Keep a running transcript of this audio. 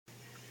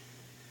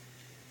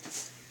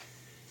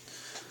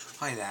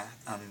Hi there,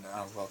 and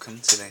welcome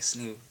to this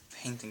new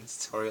painting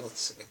tutorial.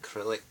 It's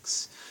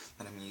acrylics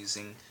that I'm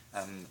using.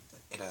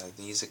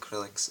 These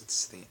acrylics,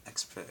 it's the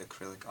Expert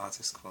Acrylic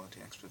Artist Quality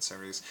Expert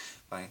Series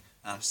by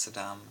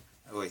Amsterdam,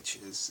 which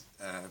is,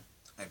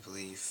 I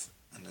believe,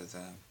 under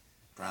the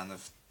brand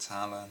of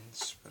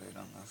Talent, but I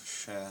don't know for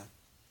sure.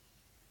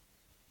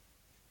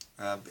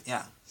 But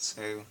yeah,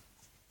 so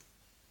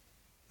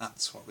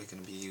that's what we're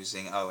going to be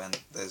using. Oh, and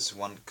there's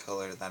one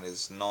colour that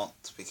is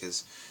not,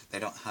 because they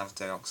don't have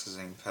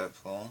dioxazine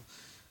purple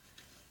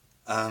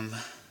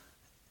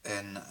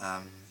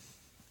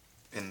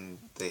in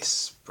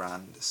this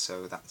brand,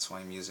 so that's why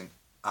I'm using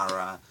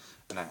Ara,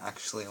 and I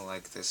actually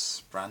like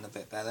this brand a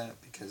bit better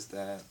because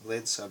the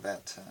lids are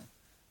better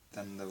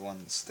than the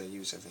ones they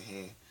use over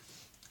here,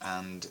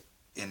 and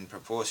in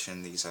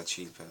proportion these are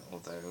cheaper,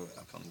 although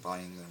upon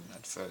buying them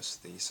at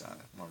first these are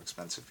more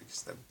expensive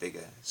because they're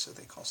bigger, so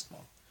they cost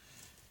more.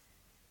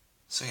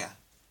 So yeah,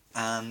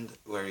 and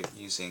we're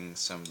using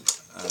some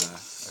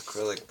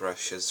acrylic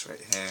brushes right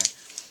here,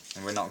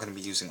 and we're not going to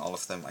be using all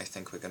of them. I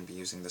think we're going to be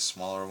using the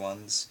smaller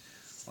ones,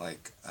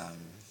 like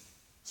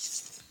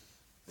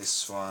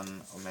this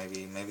one, or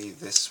maybe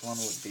this one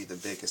would be the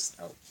biggest.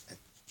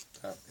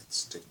 It's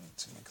sticking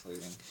to my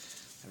clothing.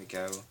 There we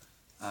go.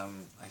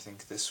 I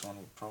think this one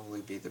will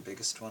probably be the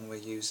biggest one we're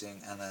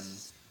using, and then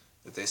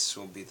this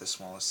will be the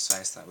smallest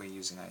size that we're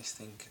using. I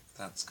think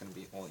that's going to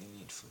be all you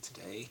need for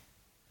today.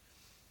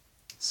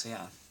 So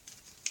yeah,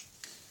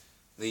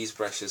 these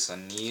brushes are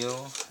new.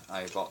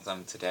 I bought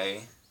them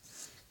today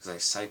because I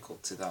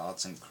cycled to the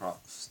Arts and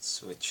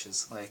Crafts, which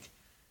is like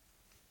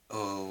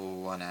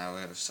 1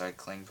 hour of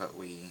cycling, but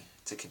we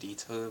took a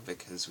detour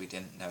because we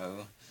didn't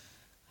know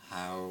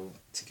how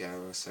to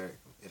go, so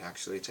it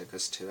actually took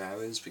us 2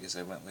 hours because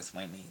I went with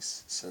my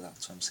niece, so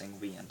that's what I'm saying,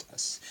 we and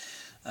us.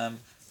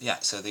 Yeah,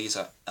 so these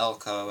are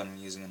Elko, and I'm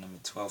using a number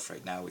 12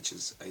 right now, which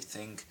is, I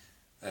think,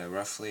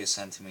 roughly a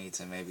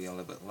centimeter, maybe a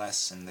little bit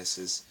less, and this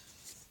is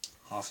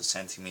half a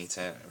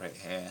centimeter right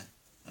here,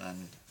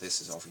 and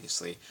this is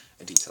obviously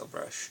a detail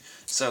brush.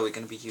 So we're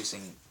going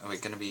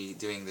to be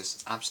doing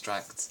this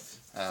abstract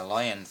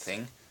lion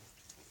thing.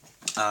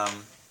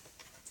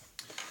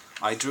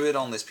 I drew it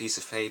on this piece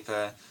of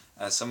paper.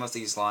 Some of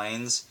these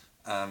lines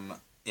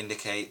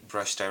indicate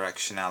brush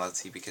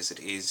directionality because it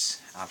is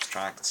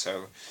abstract,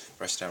 so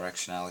brush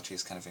directionality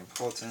is kind of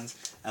important.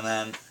 And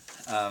then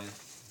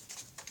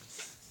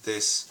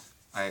this,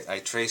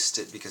 I traced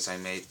it because I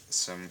made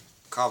some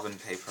carbon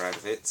paper out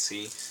of it.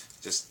 See,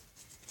 just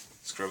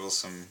scribble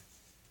some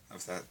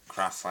of the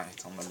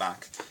graphite on the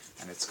back,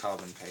 and it's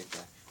carbon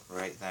paper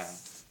right there.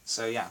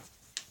 So yeah.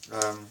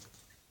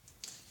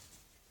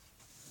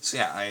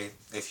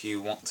 If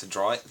you want to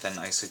draw it, then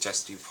I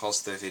suggest you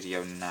pause the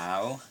video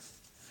now,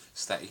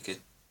 so that you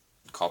could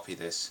copy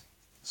this,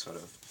 sort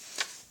of.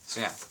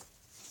 So yeah,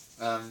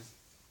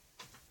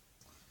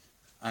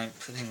 I'm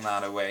putting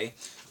that away.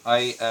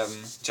 I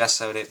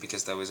gessoed it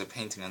because there was a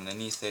painting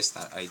underneath this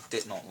that I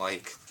did not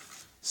like,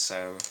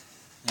 so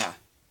yeah.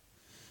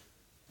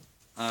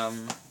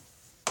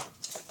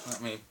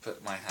 Let me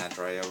put my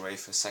hairdryer away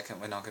for a second,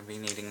 we're not going to be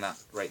needing that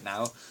right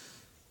now.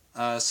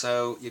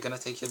 So you're going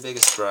to take your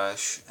biggest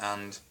brush,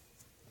 and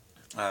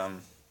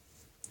I'm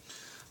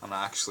going to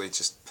actually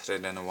just put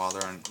it in the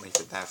water and leave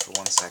it there for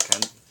 1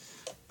 second,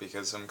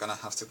 because I'm going to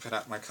have to put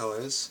out my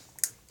colours.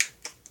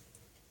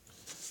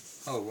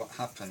 Oh, what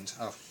happened?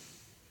 Oh.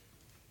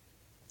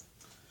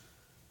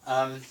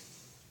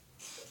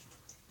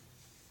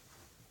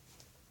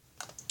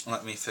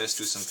 Let me first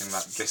do something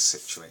about this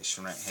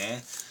situation right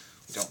here.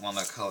 We don't want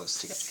our colours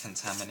to get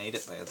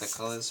contaminated by other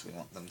colours, we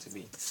want them to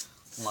be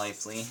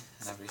lively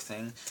and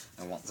everything.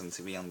 I want them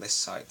to be on this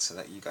side so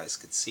that you guys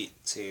could see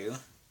it too,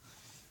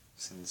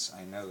 since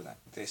I know that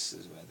this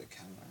is where the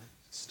camera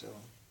still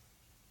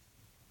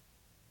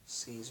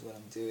sees what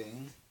I'm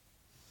doing.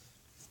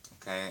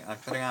 Okay, I'm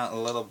putting out a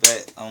little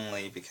bit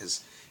only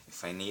because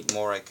if I need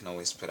more I can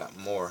always put out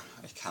more.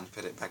 I can't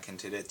put it back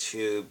into the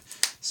tube,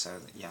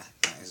 so yeah,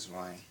 that is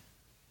why.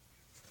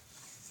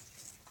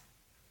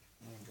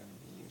 I'm going to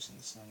be using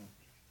some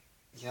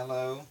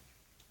yellow,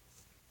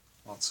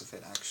 lots of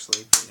it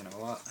actually, but you know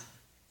what,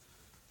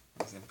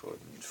 that's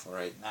important for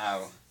right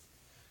now.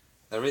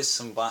 There is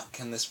some black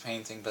in this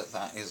painting, but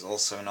that is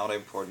also not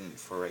important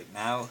for right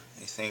now.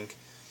 I think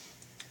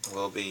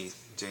we'll be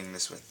doing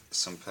this with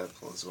some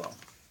purple as well.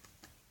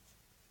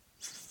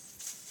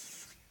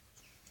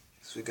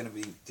 So we're going to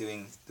be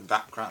doing the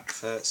background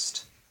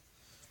first.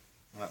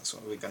 That's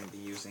what we're going to be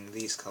using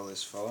these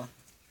colours for.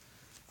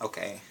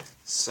 Okay,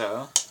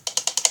 so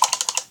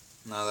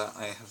now that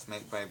I have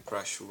made my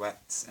brush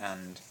wet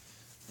and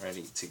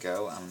ready to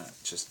go, I'm going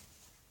to just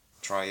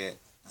dry it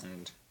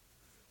and,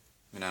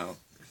 you know,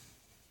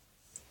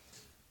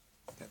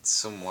 get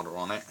some water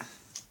on it.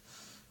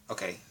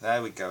 Okay,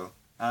 there we go.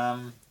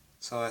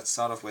 So let's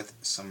start off with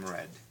some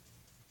red.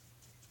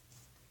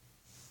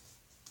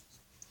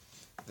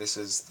 This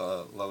is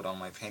the load on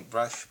my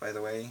paintbrush, by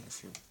the way.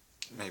 If you,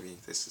 maybe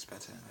this is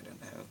better, I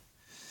don't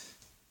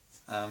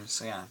know.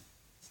 So yeah.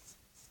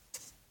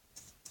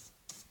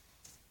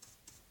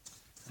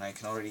 and I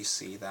can already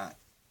see that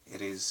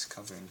it is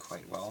covering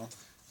quite well.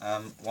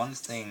 One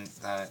thing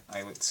that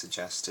I would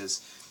suggest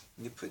is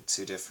you put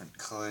two different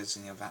colours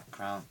in your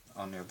background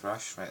on your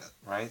brush,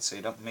 right? So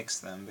you don't mix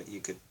them, but you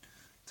could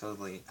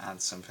totally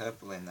add some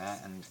purple in there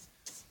and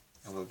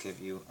it will give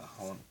you a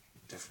whole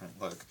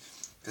different look.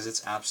 Because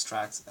it's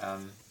abstract,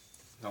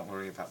 don't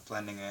worry about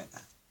blending it.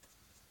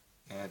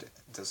 It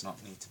does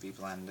not need to be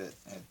blended,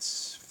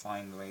 it's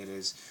fine the way it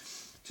is.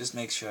 Just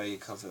make sure you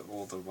cover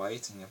all the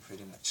white and you're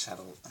pretty much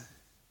settled.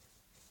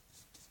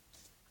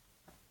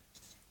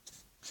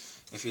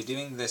 If you're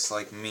doing this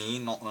like me,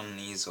 not on an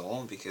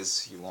easel,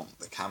 because you want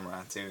the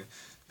camera to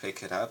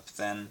pick it up,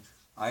 then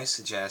I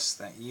suggest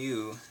that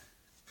you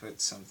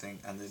put something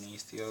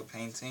underneath your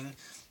painting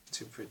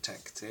to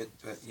protect it.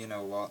 But you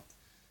know what?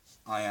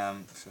 I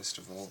am, first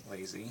of all,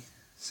 lazy.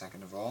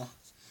 Second of all,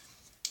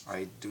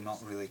 I do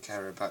not really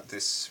care about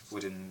this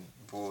wooden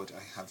board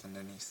I have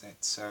underneath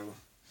it, so,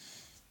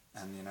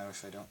 and you know,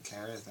 if I don't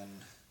care, then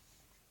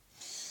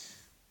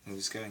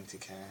who's going to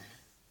care?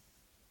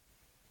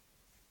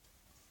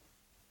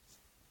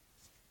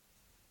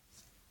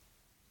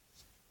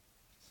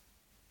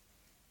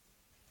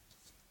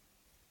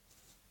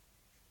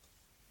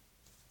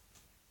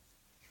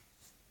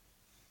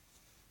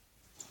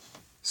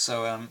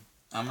 So,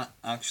 I'm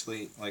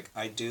actually, like,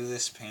 I do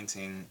this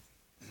painting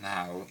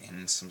now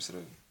in some sort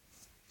of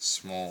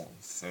small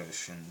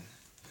version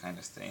kind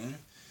of thing,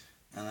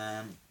 and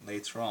then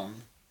later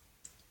on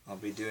I'll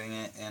be doing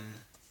it in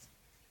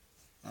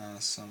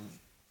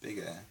some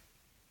bigger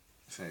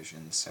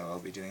version, so I'll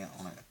be doing it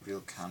on a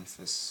real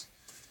canvas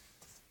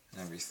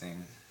and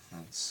everything.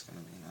 That's gonna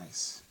be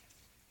nice.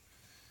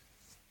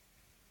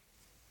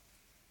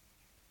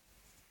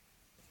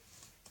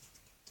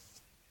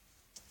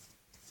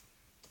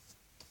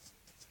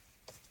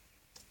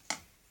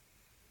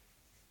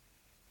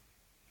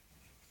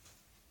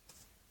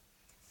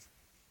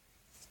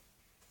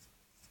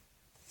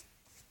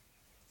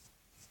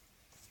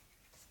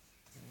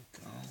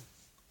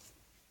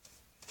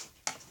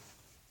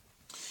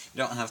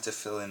 You don't have to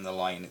fill in the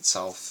line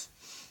itself.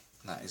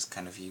 That is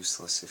kind of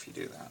useless if you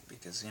do that,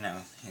 because, you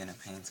know, you're going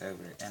to paint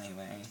over it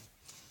anyway.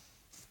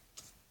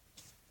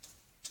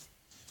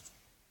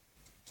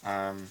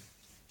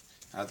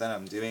 Now that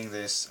I'm doing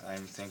this,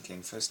 I'm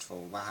thinking, first of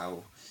all,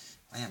 wow,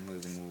 I am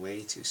moving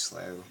way too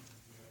slow.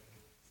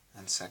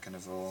 And second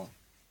of all,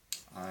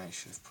 I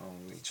should have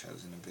probably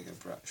chosen a bigger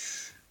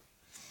brush.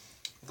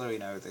 Although, you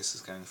know, this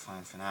is going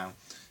fine for now.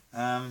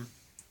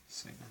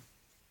 So,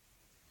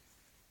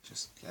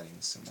 just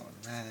getting some more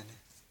red,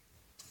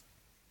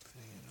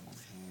 putting it on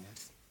here.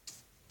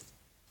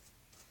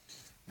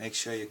 Make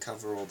sure you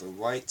cover all the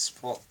white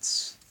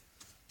spots.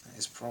 That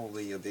is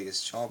probably your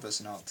biggest job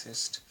as an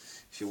artist.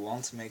 If you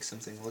want to make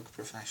something look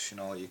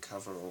professional, you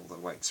cover all the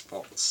white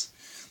spots.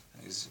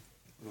 That is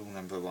rule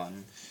number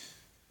one.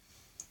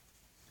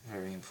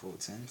 Very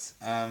important.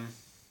 Yeah,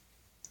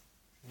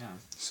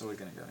 so we're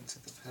going to go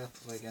into the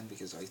purple again,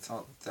 because I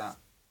thought that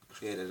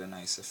created a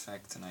nice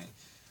effect, and I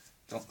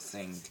don't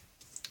think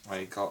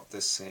I got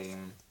the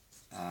same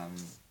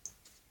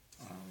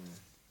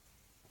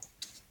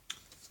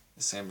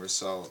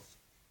result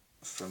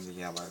from the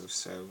yellow,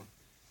 so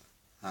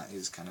that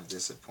is kind of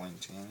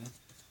disappointing.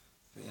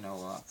 But you know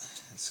what,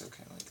 it's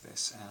okay like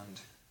this, and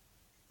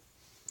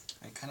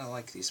I kind of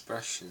like these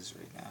brushes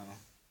right now.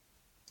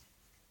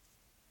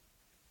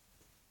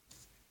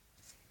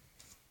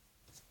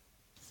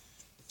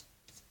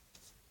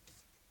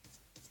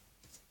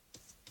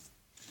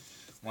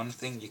 One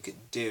thing you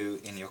could do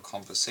in your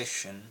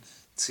composition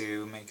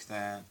to make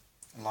the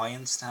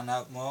lion stand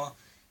out more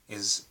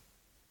is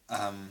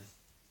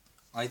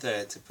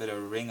either to put a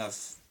ring of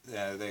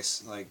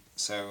this, like,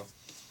 so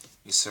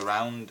you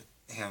surround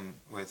him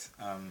with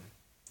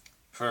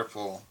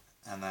purple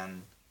and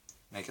then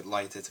make it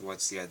lighter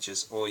towards the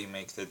edges, or you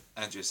make the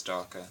edges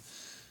darker,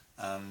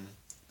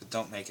 but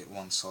don't make it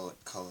one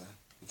solid colour,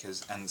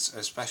 because, and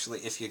especially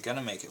if you're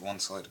gonna make it one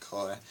solid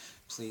colour,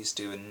 please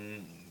do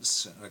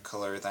a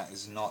colour that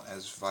is not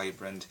as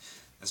vibrant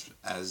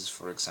as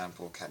for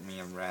example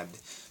cadmium red,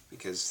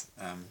 because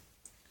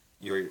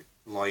your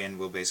lion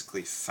will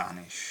basically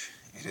vanish.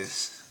 It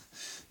is,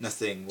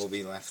 nothing will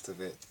be left of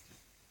it.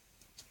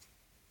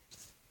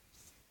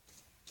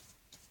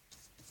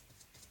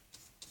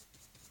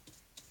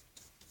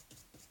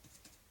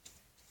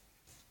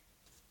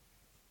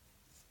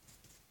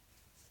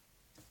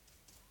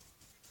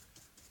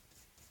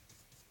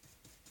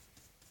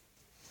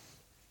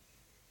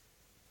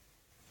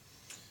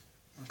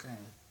 Okay.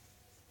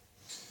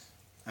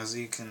 As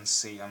you can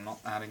see, I'm not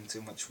adding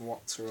too much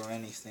water or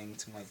anything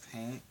to my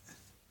paint.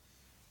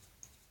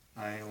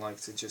 I like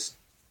to just,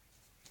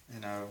 you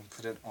know,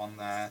 put it on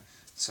there,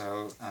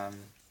 so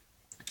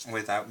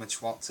without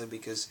much water,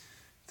 because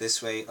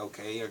this way,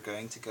 okay, you're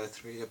going to go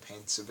through your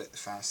paints a bit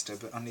faster,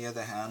 but on the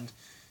other hand,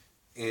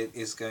 it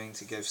is going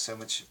to give so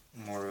much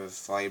more of a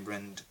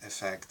vibrant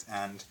effect,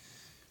 and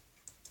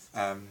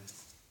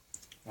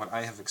what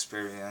I have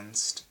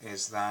experienced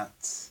is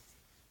that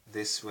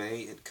this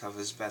way it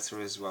covers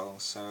better as well,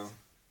 so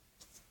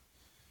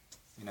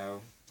you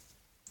know.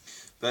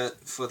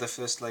 But for the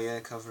first layer,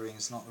 covering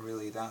is not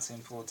really that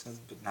important,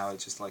 but now I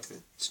just like the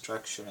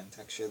structure and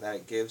texture that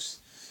it gives,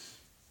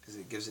 because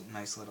it gives it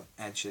nice little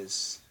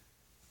edges.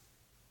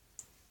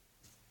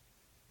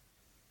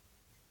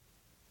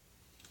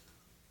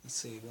 Let's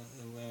see,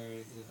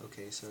 where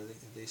okay, so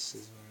this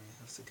is where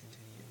I have to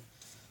continue.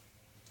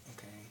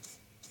 Okay.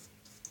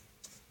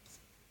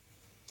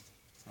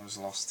 I was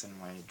lost in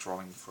my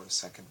drawing for a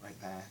second right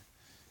there,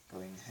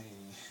 going,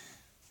 hey,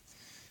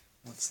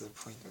 what's the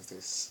point of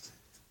this?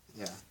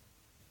 Yeah.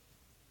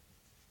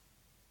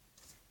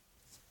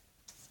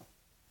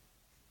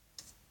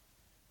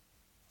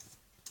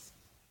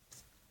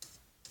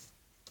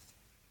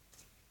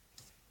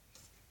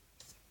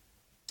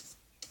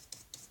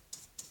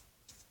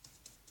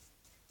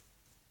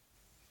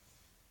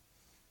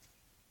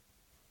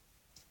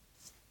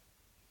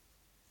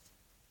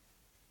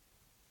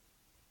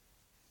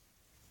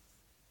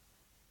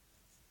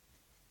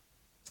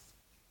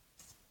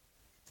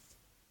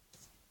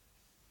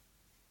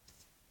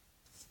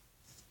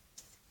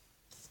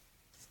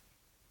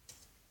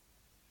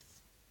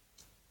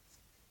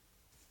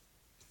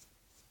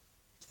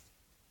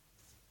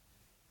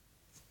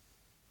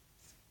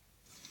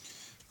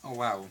 Oh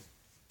wow,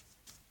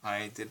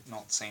 I did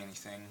not say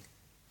anything.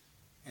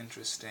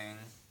 Interesting.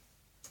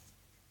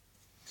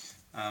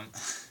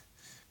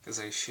 Because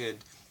I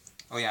should.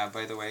 Oh yeah,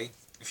 by the way,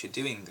 if you're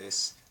doing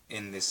this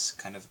in this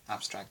kind of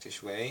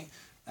abstractish way,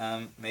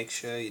 make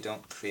sure you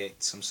don't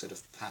create some sort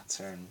of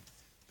pattern,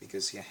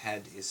 because your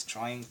head is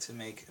trying to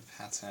make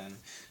a pattern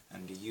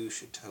and you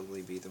should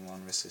totally be the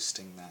one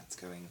resisting that,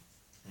 going,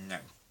 no,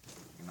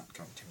 you're not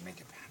going to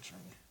make a pattern.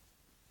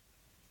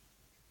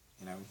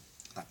 You know,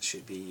 that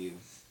should be you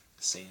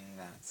saying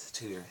that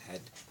to your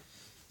head,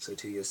 so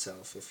to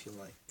yourself if you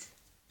like.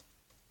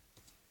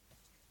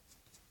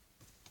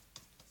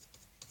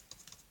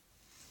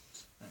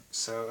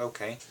 So,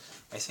 okay,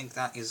 I think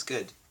that is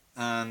good.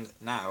 And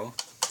now,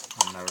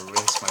 I'm going to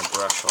rinse my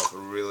brush off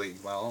really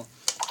well,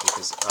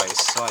 because I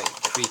saw it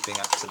creeping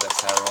up to the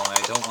ferrule and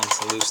I don't want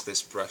to lose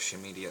this brush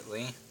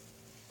immediately.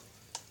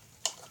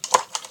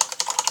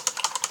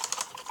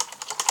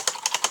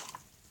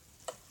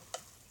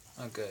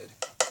 Oh good,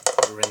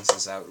 it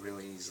rinses out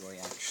really easily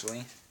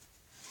actually.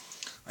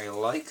 I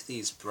like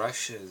these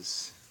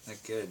brushes, they're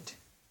good.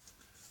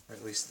 Or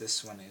at least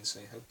this one is,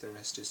 I hope the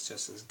rest is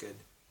just as good.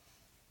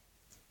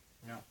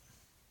 Yeah.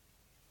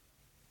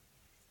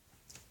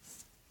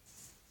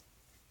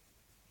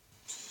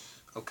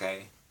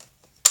 Okay,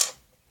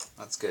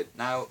 that's good.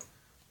 Now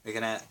we're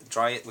gonna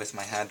dry it with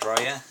my hair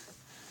dryer.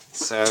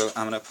 So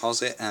I'm gonna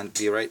pause it and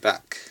be right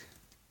back.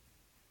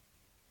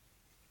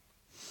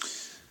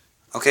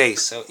 Okay,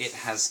 so it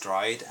has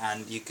dried,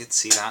 and you could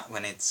see that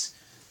when it's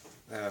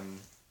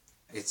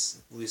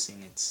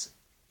losing its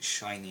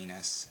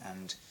shininess,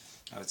 and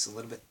it's a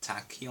little bit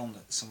tacky on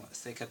the somewhat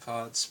thicker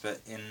parts, but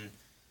in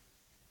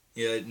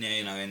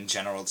in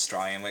general it's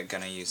dry, and we're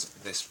gonna use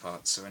this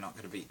part, so we're not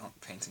gonna be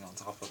painting on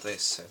top of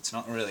this, so it's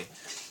not really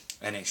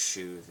an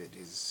issue if it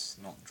is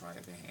not dry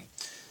over here.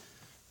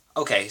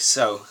 Okay,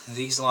 so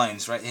these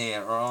lines right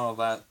here are all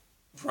about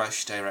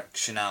brush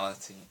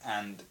directionality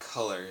and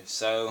colour,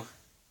 so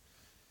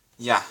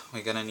yeah,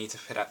 we're gonna need to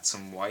put out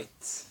some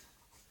white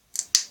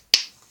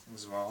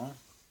as well.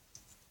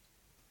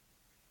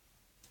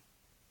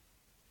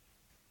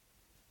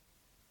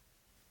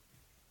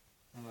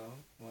 Hello,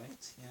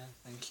 white, yeah,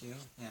 thank you,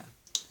 yeah,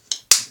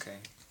 okay.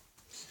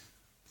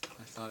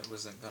 I thought it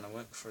wasn't gonna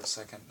work for a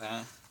second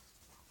there.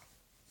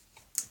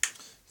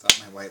 Thought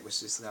my white was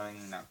just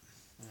going, no,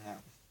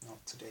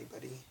 not today,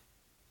 buddy.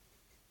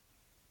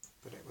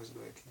 But it was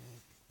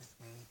working with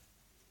me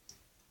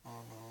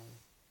all along.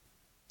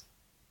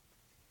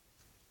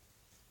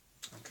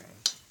 Okay,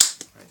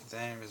 right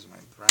there is my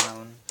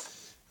brown,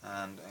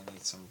 and I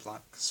need some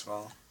black as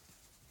well.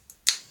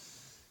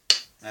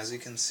 As you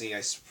can see, I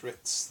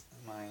spritzed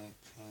my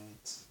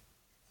paint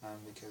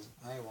because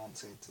I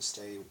want it to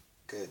stay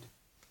good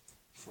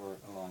for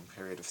a long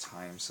period of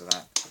time, so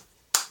that,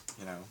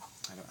 I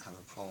don't have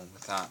a problem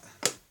with that.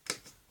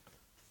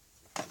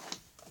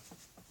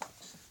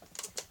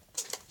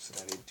 So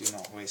that I do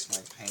not waste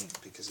my paint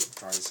because it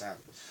dries out.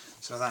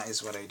 So that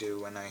is what I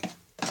do when I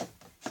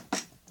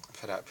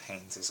put out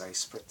paint, is I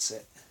spritz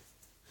it.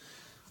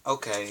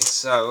 Okay,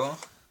 so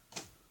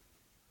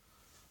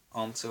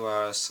onto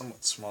our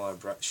somewhat smaller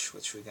brush,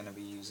 which we're going to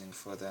be using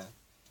for the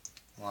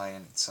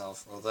lion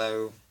itself,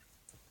 although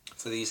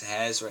for these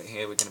hairs right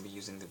here we're going to be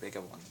using the bigger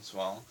one as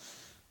well,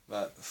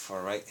 but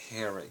for right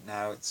here, right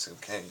now, it's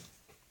okay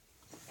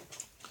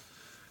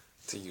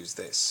to use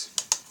this.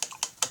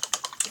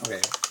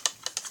 Okay,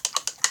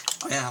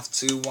 I have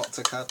 2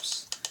 water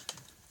cups,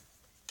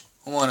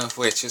 one of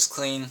which is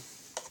clean,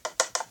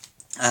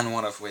 and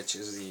one of which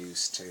is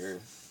used to,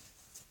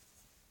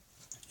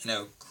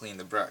 clean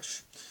the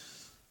brush.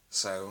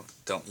 So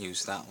don't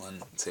use that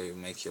one to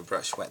make your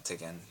brush wet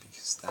again,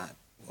 because that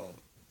will,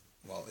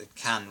 well, it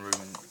can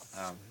ruin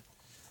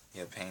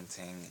your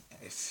painting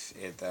if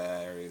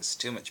there is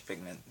too much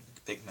pigment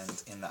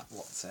in that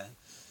water.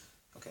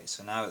 Okay,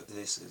 so now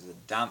this is a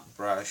damp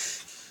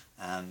brush,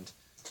 and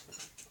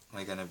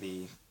we're going to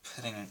be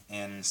putting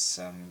in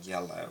some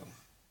yellow.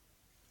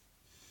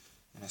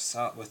 I'm going to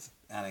start with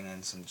adding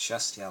in some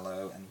just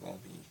yellow, and we'll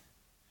be,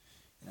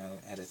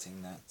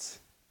 editing that.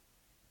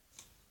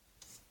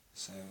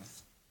 So,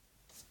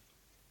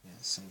 yeah,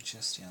 some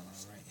just yellow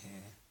right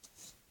here.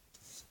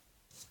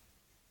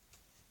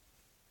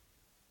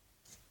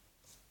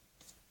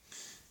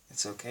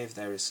 It's okay if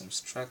there is some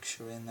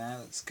structure in there,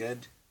 that's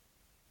good.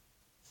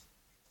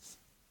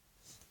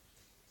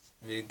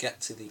 If you get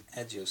to the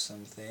edge of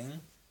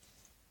something,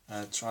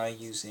 try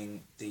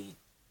using the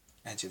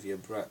edge of your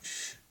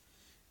brush.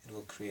 It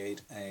will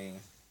create a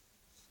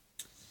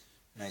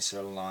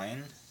nicer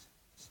line.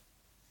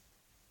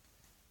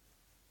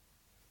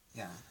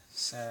 Yeah,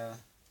 so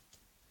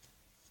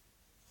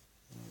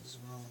as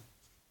well,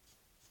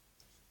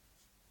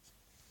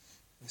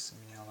 with some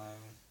yellow.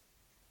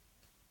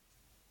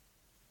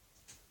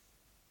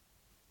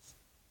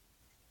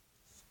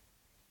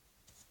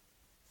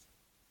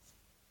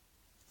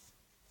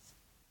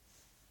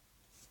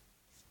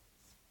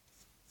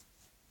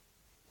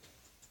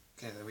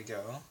 Okay, there we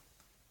go.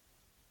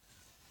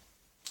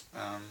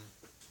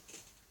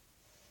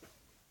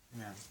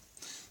 Yeah,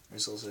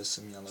 there's also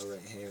some yellow right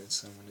here,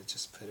 so I'm going to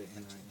just put it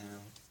in right now.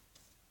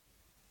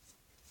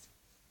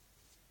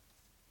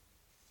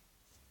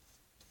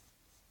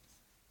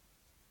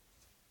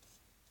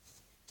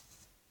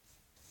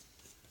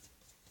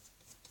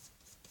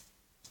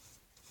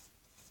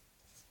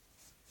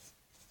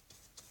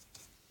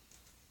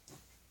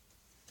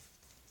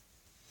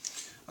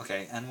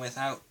 Okay, and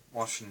without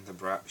washing the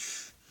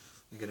brush,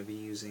 I'm going to be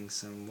using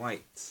some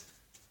white.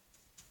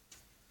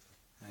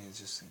 I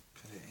just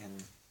put it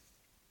in,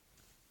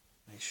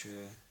 make sure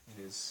it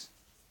is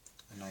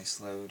a nice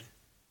load.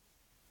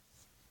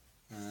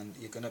 And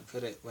you're going to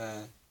put it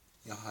where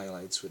your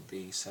highlights would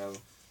be, so,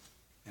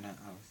 I don't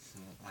know,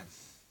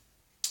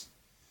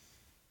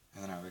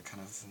 I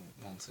kind of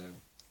want to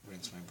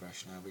rinse my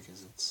brush now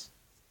because it's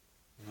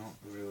not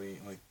really,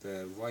 like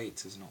the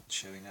white is not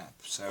showing up,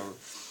 so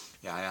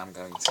yeah, I am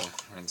going to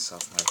rinse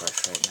off my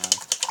brush right now.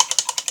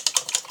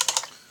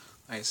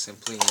 I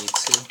simply need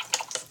to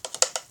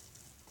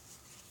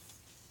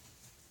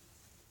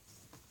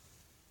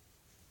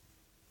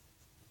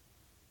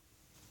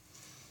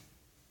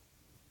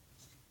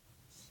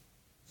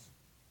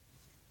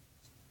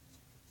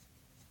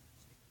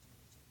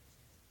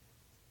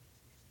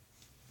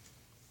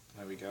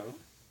there we go.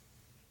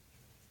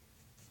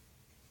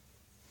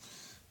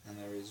 And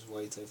there is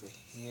white over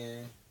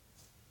here.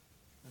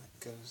 That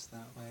goes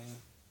that way.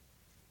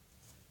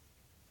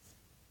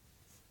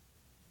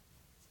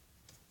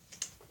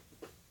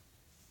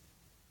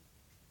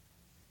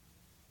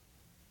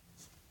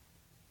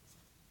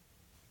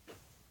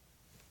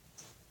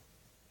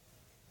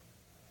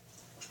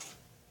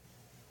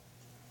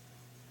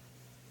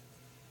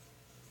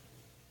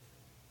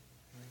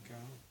 There we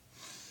go.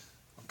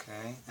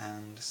 Okay,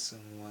 and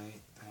some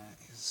white that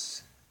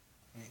is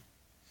right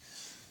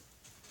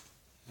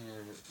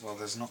here. Well,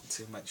 there's not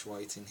too much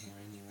white in here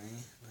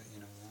anyway, but you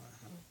know what.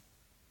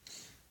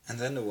 And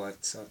then the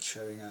white starts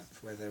showing up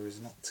where there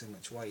is not too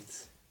much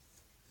white.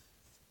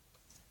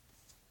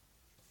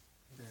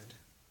 Good.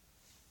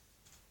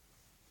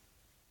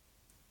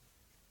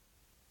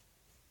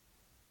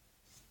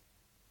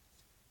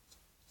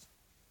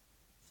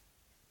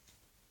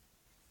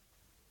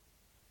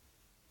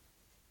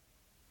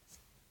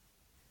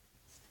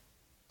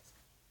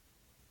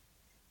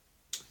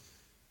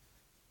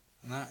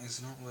 And that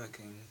is not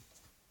working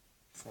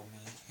for me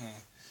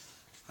here.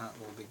 That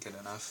will be good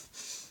enough.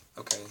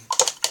 Okay,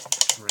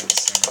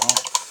 rinsing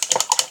off.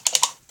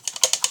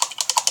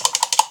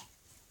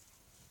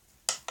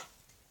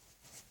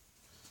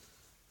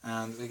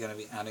 And we're going to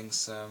be adding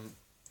some,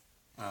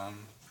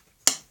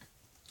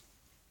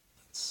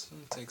 let's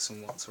take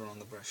some water on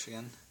the brush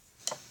again.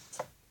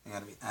 I'm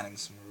going to be adding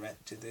some red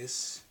to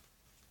this.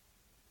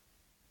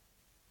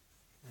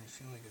 I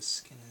feel like a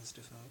skin has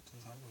developed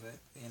on top of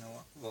it, but you know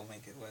what, we'll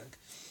make it work.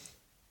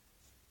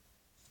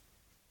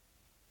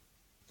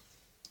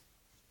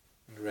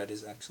 And red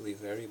is actually a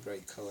very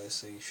bright colour,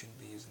 so you shouldn't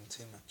be using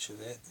too much of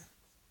it.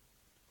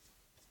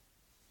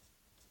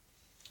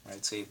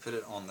 Right, so you put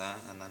it on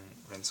there and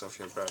then rinse off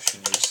your brush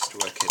and you just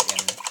work it in,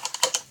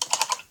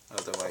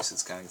 otherwise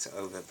it's going to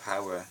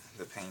overpower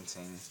the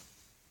painting.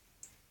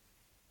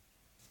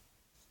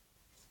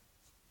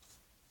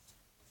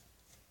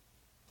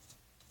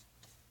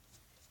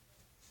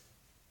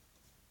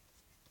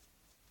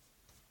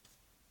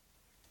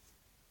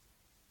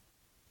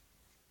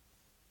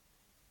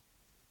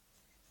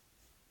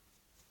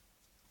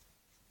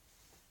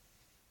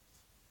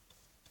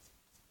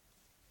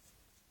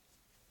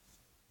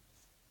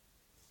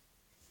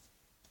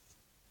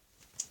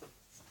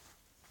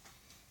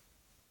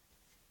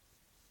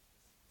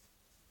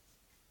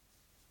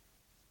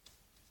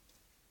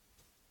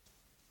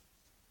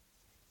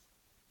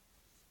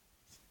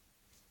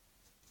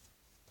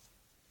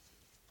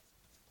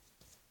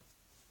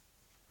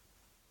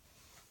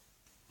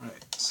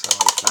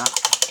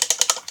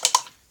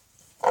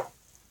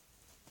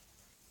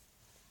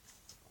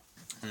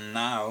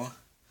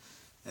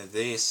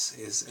 this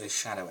is a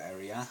shadow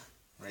area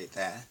right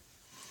there,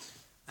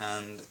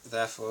 and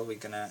therefore we're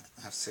gonna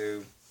have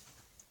to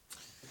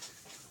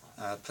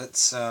put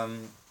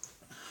some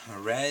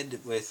red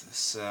with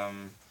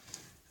some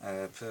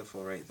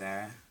purple right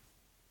there.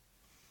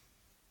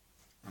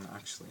 And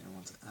actually I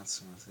want to add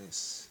some of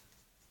this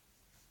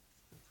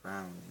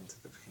brown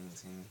into the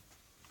painting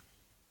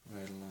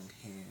right along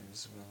here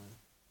as well.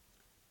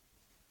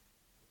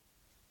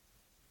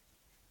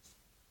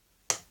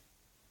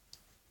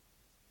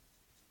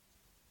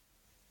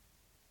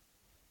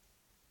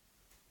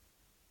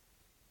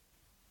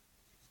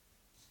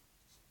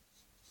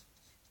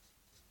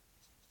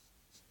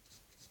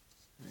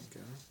 There we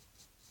go.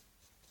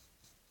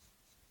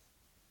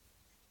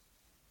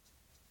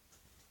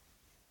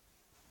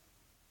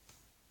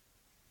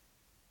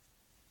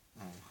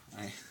 Oh,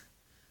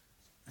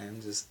 I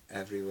am just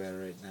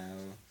everywhere right now.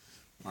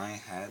 My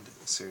head,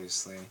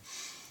 seriously,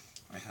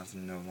 I have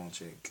no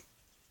logic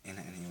in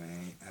any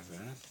way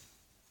ever.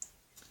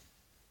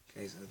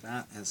 Okay, so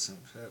that has some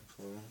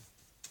purple.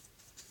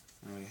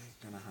 Now we're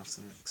gonna have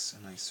to mix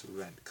a nice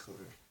red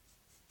colour.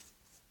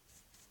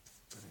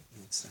 But it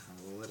needs to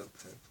have a little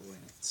purple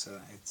in it, so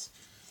that it's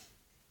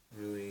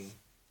really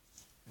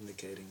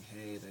indicating,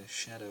 hey, there's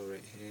shadow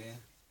right here.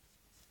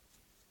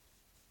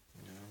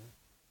 You know?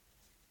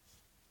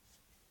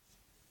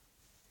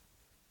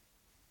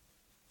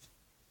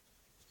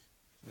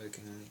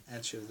 Working on the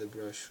edge of the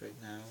brush right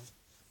now.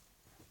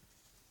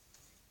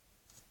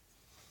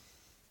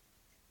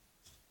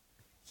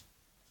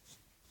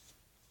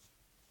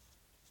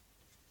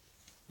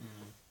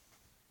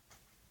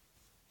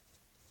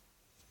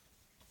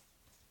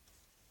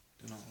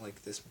 I don't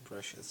like this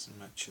brush as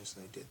much as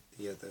I did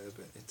the other,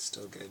 but it's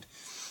still good.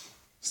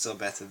 Still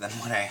better than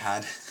what I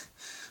had.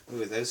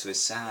 Ooh, those were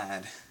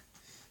sad.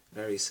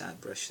 Very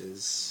sad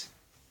brushes.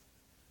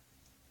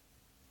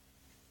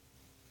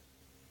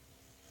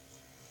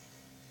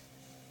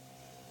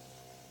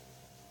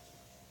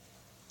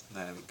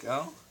 There we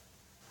go.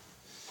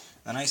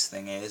 The nice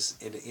thing is,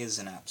 it is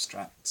an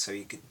abstract, so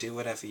you could do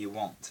whatever you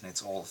want and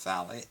it's all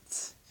valid.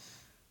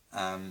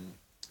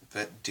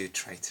 But do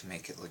try to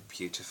make it look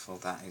beautiful,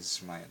 that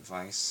is my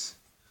advice.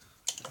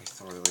 I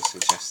thoroughly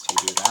suggest you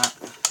do that.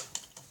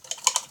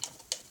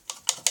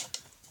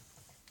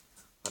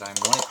 But I'm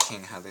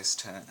liking how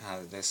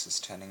this is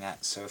turning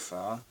out so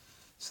far,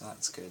 so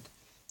that's good.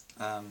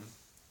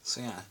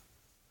 So yeah,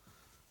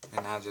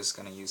 we're now just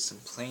going to use some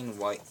plain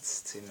white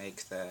to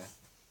make the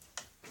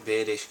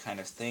beardish kind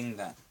of thing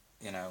that,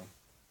 you know,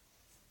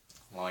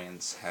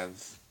 lions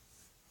have.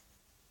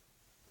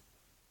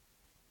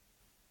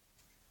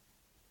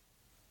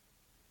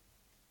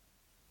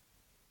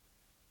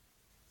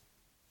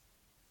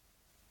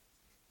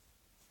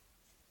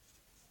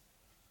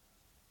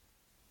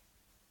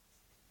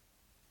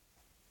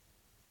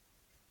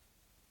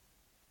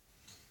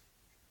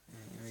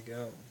 Here we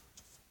go.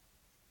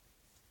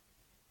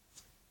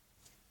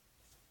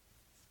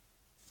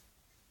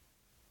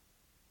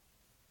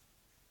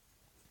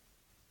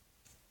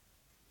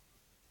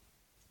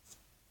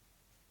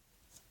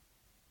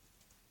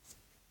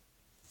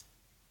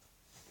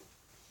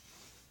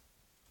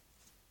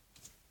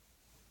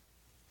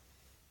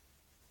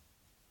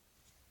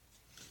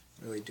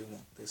 Really do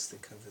want this to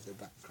cover the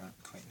background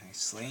quite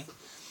nicely.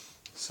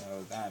 So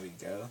there we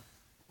go.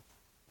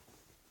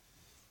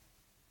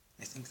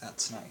 I think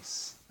that's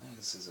nice. I think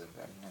this is a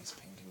very nice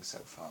painting so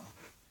far.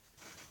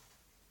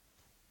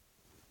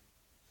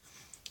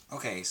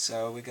 Okay,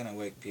 so we're going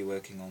to be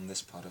working on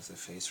this part of the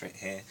face right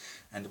here,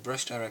 and the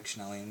brush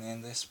directionally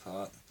in this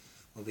part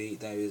will be,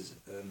 there is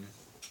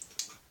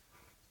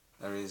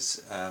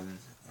a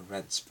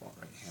red spot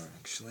right here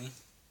actually.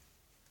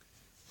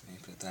 Let me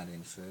put that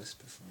in first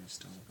before I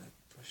start about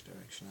brush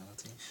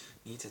directionality.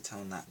 Need to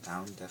tone that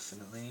down,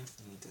 definitely.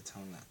 Need to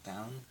tone that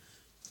down.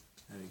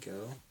 There we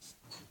go.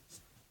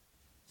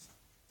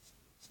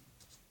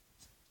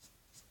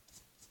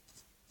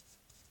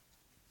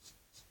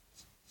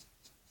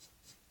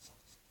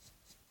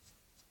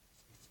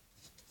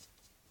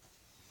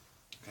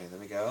 Okay, there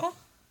we go.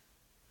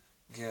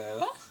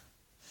 Go.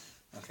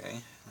 Okay,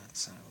 that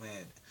sounded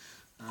weird.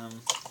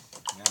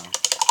 Yeah.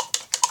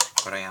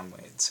 But I am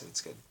weird, so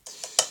it's good.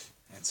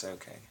 It's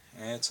okay.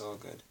 It's all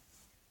good.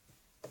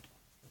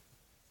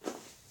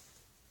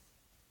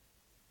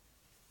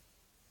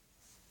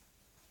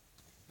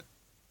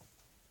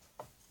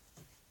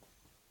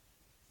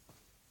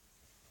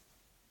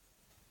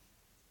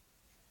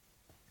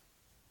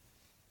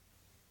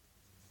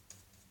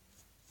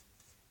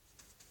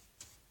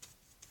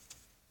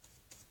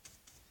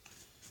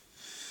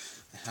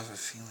 I have a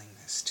feeling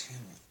there's too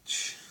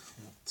much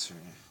water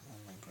on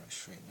my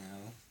brush right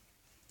now.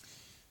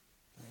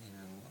 But you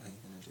know, what are you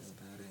going to do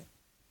about it?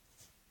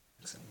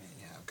 Except me,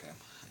 yeah, okay.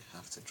 I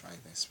have to dry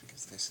this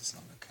because this is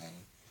not okay.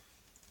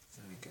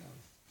 There we go.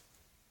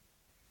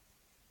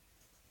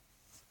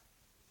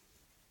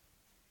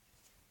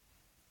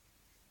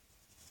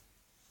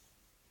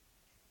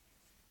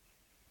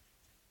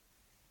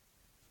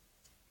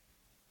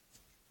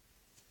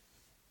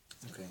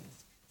 Okay.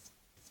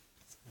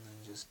 And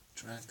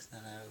drag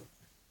that out.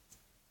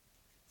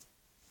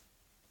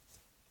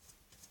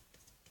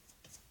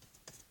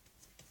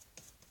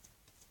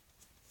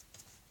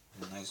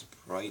 A nice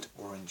bright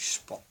orange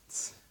spot.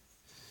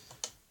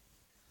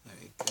 There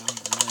we go,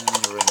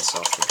 and rinse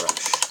off the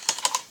brush.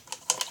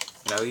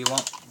 You know, you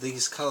want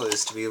these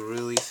colours to be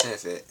really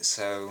vivid,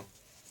 so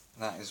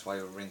that is why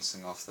we're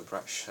rinsing off the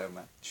brush so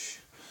much.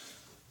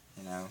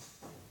 You know,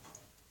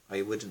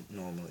 I wouldn't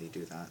normally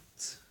do that,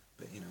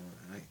 but you know,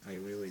 I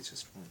really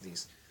just want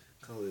these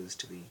colours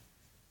to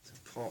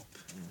pop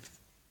and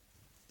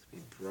to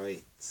be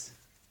bright.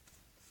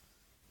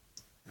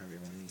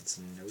 Everyone needs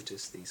to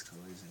notice these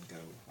colours and go,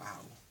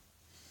 wow,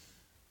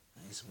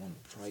 that is one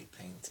bright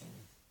painting.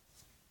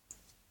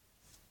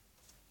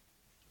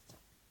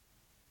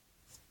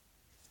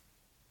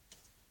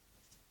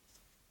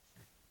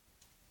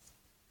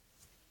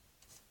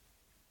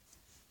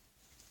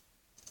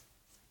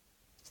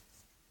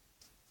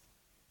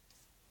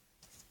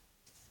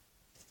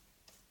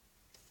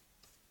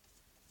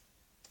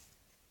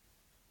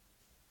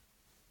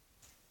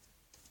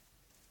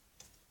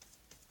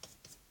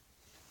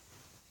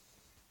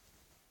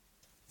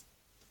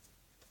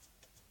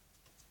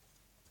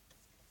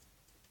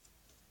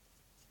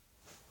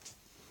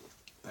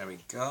 There we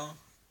go.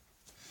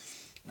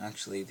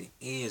 Actually, the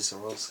ears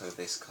are also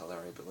this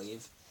colour, I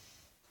believe.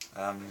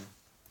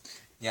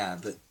 Yeah,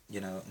 but, you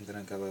know, I'm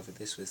going to go over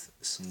this with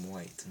some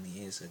white, and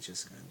the ears are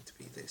just going to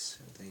be this,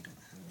 so they don't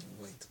have any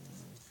white on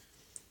them,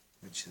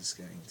 which is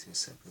going to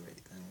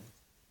separate them.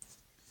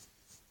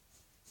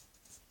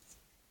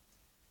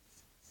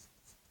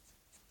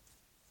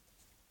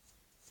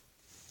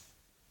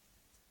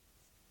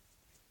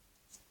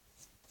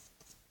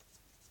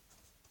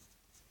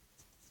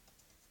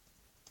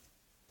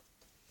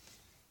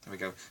 There we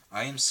go.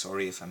 I am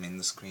sorry if I'm in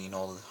the screen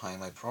all the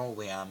time, I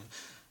probably am.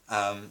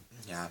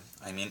 Yeah,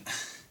 I mean,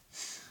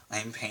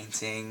 I'm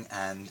painting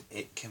and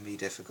it can be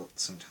difficult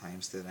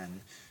sometimes to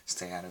then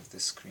stay out of the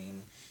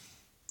screen.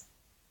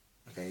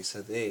 Okay,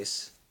 so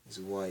this is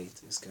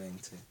white, is going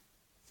to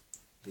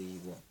be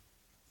what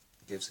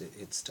gives it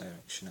its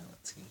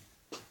directionality.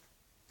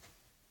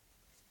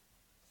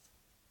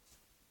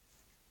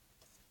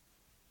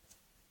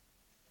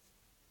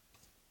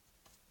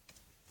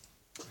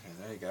 Okay,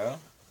 there you go.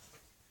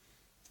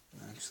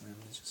 Actually, I'm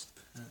going to just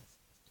put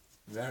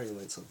very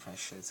little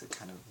pressure to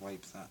kind of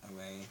wipe that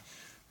away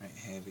right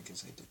here,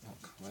 because I did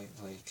not quite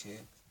like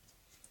it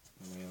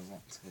the way I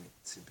wanted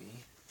it to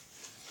be.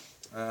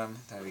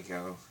 There we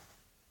go.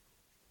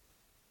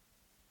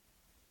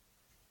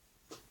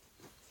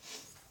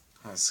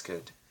 That's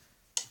good.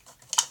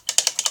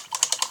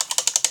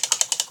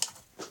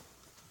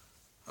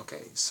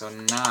 Okay, so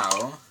now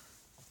I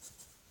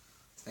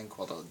think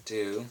what I'll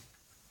do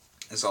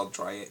is I'll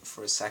dry it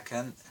for a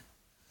second,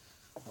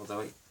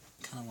 although I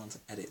kind of want to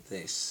edit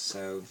this,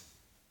 so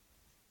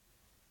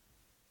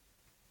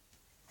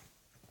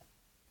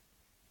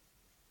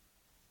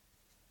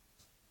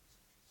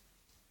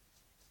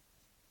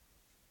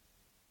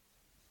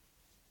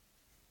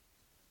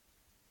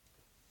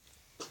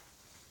I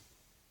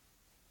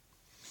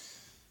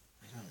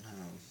don't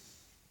know.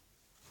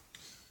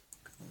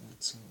 I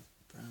want some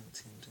brown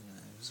tint in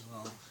there as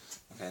well.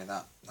 Okay,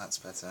 that's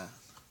better.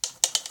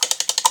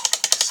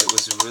 So it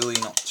was really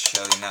not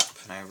showing up,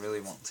 and I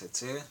really wanted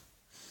to,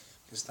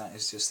 because that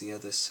is just the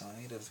other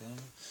side of him.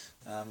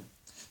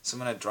 So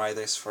I'm going to dry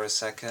this for a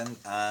second,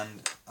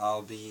 and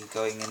I'll be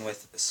going in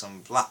with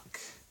some black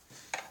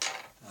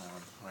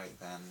right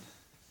then.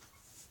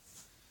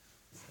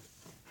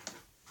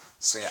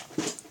 So yeah.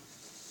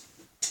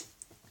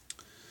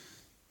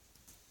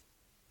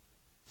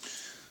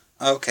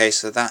 Okay,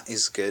 so that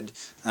is good.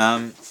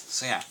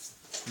 So yeah,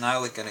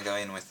 now we're going to go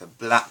in with the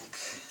black.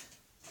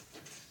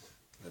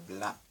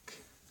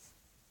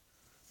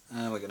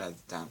 And we're going to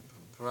dampen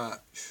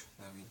brush.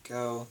 There we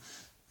go.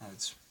 Now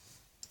it's,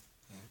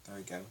 yeah, there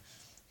we go.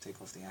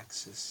 Take off the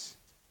axis.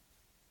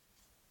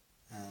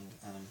 And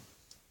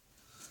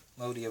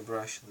load your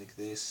brush like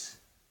this.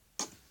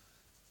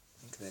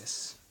 Like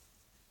this.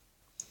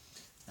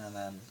 And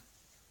then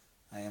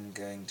I am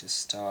going to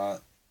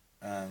start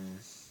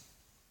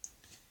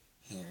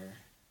here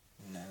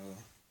now,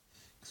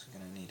 because we're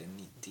going to need a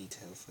neat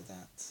detail for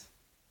that.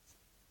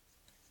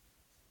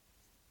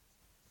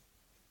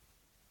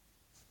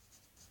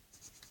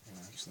 I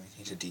actually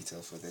need a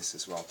detail for this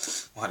as well.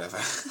 Whatever.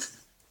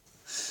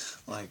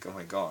 Like, oh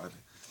my god.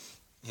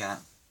 Yeah.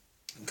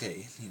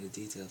 Okay, need a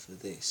detail for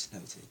this.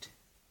 Noted.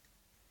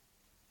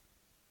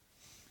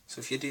 So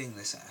if you're doing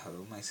this at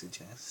home, I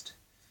suggest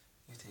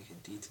you take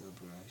a detail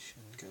brush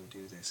and go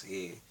do this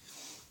here,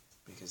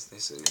 because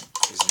this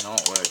is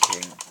not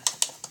working.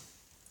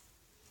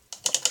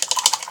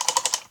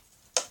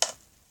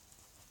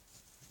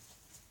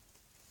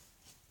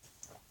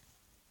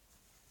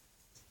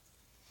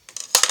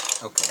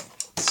 Okay,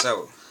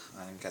 so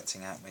I'm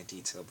getting out my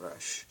detail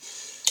brush.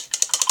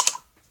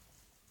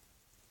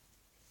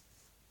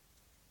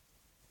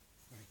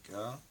 There we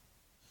go.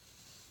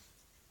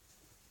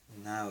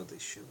 Now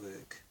this should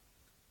work.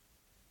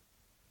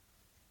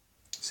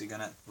 So you're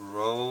gonna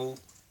roll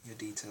your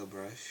detail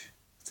brush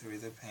through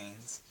the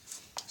paint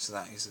so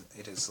that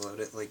it is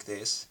loaded like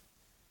this.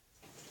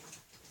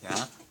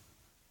 Yeah?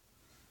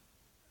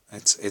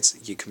 It's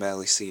you can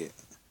barely see it.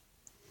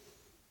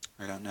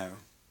 I don't know.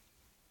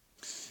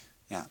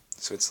 Yeah,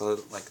 so it's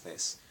loaded like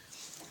this.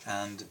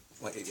 And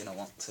what you're gonna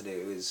want to do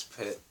is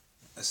put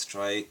a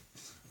stripe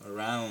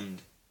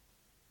around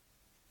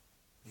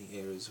the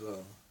ear as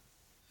well.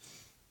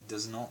 It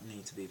does not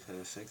need to be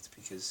perfect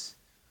because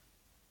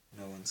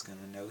no one's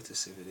gonna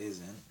notice if it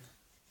isn't.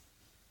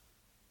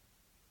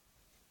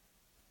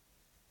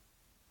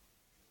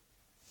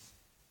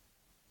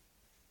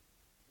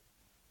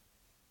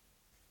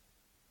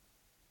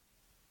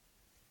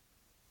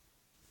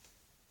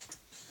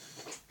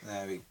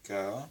 There we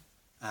go.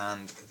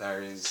 And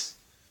there is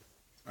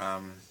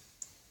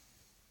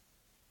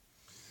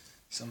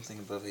something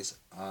above his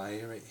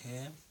eye right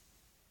here.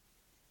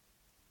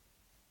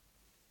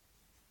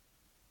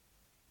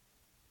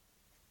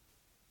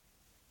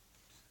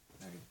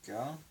 There we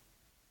go.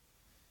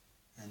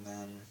 And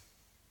then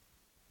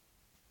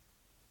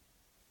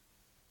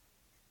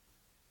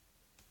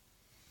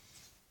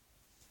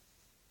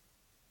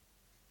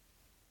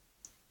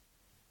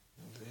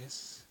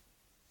this.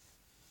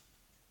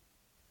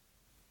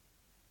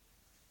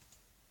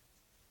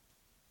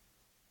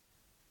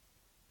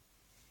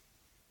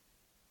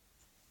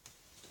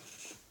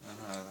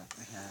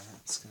 Yeah,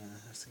 that's gonna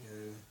have to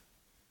go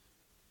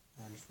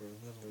on for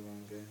a little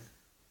longer.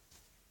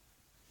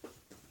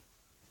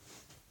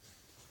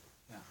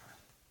 Yeah.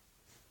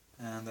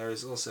 And there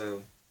is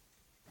also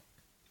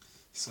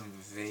some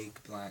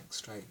vague black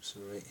stripes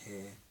right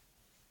here.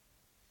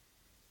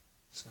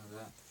 So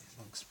that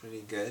looks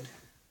pretty good.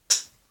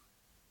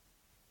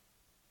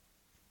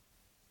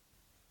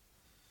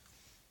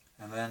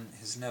 And then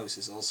his nose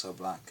is also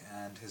black,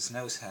 and his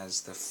nose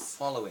has the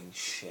following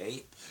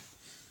shape.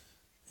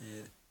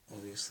 It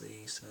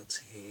obviously starts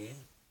here,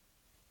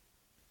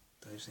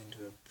 goes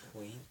into a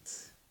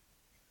point,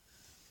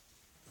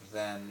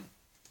 then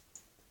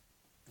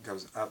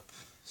goes up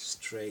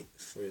straight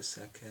for a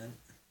second,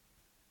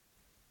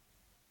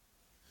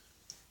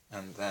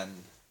 and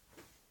then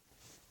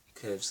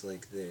curves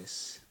like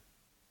this.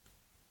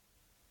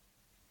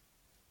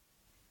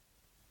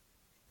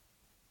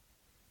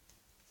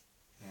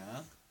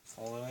 Yeah,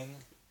 following,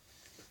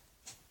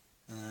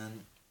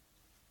 and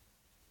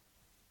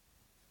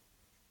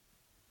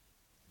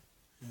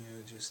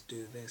you just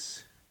do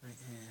this right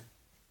here.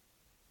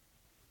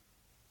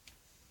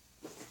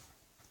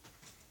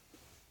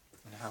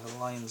 And have a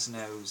lion's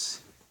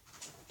nose.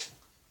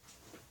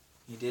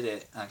 You did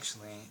it,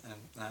 actually, and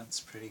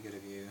that's pretty good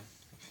of you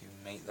if you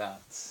made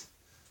that.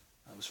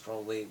 That was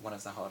probably one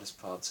of the hardest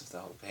parts of the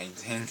whole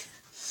painting.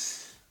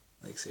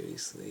 Like,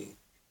 seriously.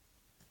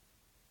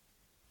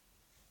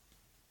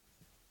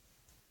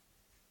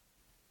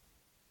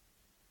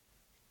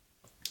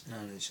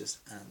 And let's just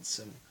add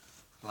some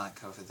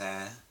black over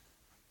there,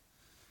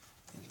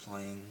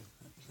 implying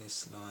that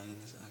this line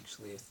is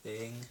actually a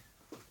thing.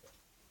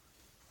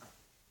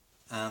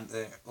 And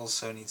there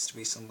also needs to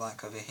be some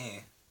black over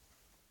here,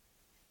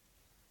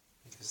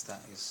 because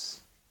that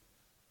is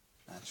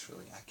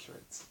naturally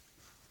accurate.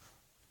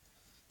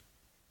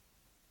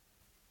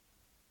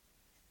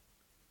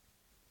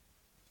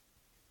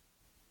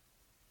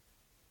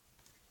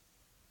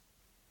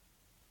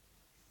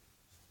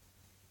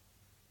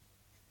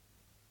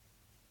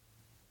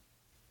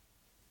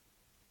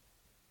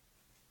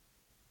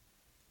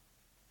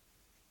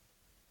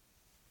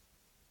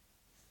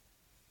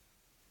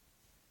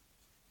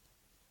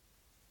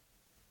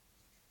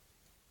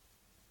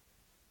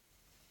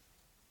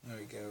 There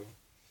we go.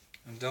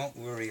 And don't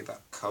worry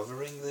about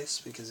covering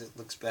this, because it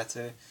looks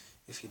better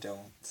if you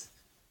don't.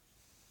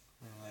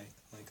 Right,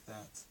 like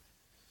that.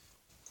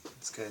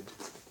 It's good.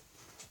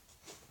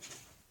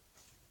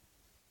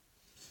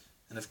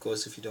 And of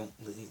course, if you don't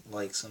really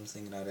like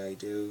something that I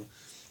do,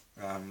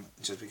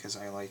 just because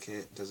I like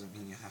it doesn't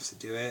mean you have to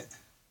do it.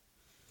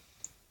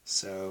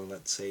 So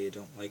let's say you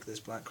don't like this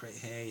black right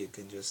here, you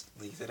can just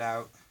leave it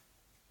out.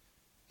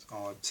 It's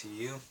all up to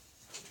you,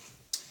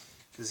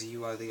 because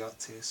you are the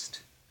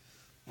artist.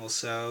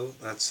 Also,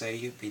 let's say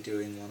you'd be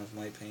doing one of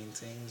my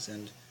paintings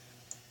and,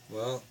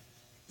 well,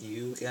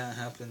 you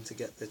happen to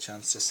get the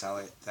chance to sell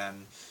it,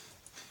 then,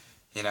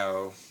 you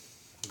know,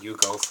 you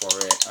go for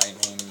it. I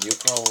mean, you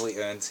probably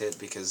earned it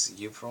because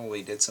you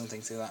probably did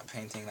something to that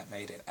painting that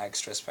made it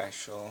extra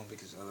special,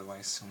 because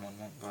otherwise someone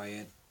won't buy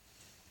it.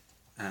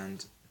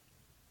 And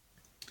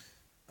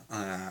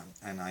I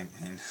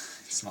mean,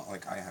 it's not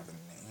like I have a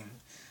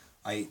name.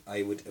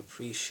 I would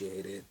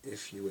appreciate it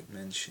if you would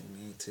mention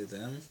me to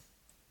them,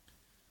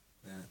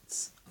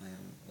 that I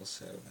am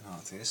also an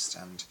artist,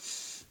 and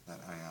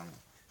that I am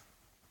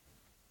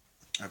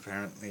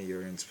apparently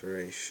your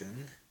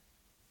inspiration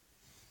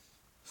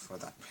for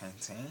that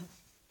painting.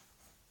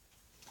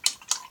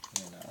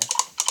 You know,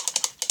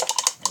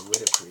 I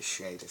would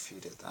appreciate if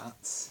you did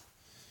that.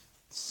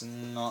 It's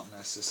not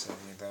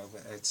necessarily though,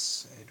 but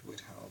it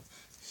would help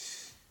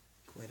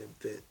quite a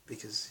bit,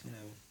 because, you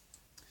know,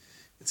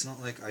 It's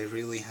not like I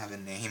really have a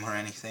name or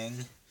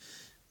anything.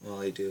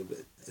 Well, I do, but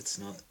it's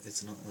not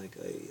like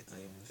I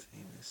am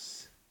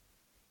famous.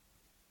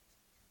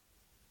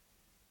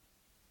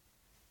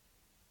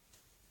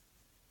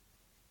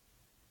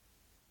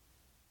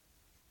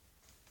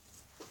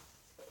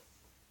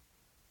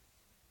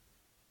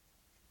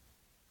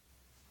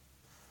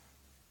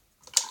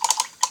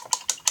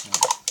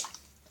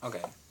 Yeah.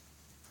 Okay.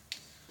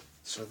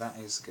 So that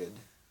is good.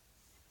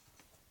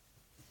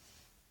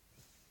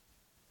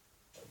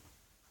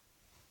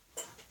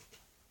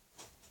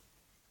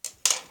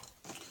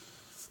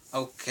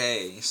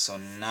 Okay, so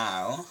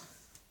now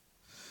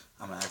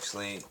I'm gonna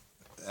actually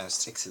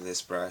stick to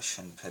this brush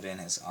and put in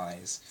his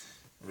eyes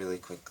really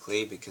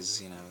quickly, because,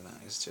 you know,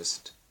 that is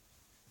just,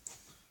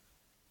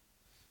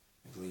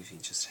 I believe he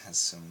just has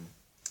some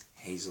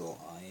hazel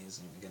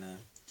eyes, and I'm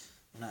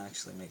gonna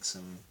actually make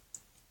some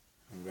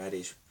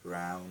reddish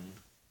brown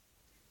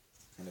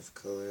kind of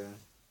color.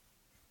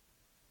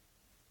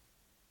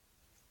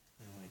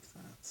 I like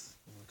that.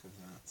 Look at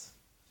that.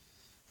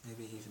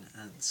 Maybe even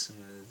add some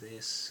of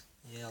this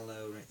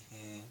yellow right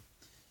here.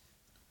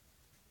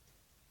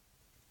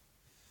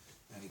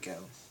 There we go.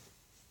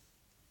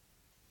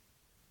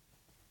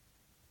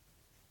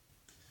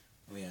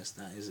 Oh yes,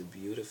 that is a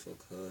beautiful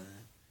color.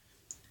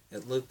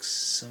 It looks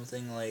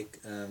something like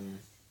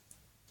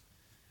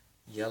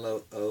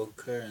yellow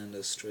ochre and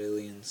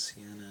Australian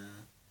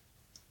sienna.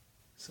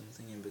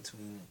 Something in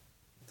between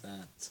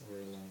that, or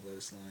along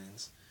those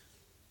lines.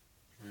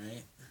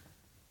 Right?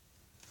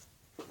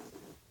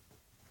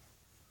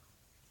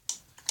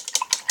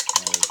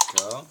 There we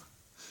go.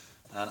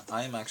 And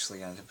I'm actually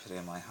going to put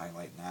in my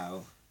highlight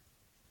now,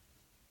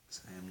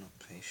 because I am not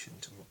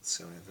patient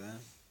whatsoever.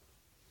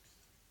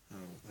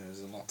 Oh,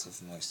 there's a lot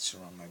of moisture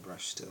on my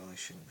brush still, I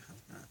shouldn't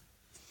have that.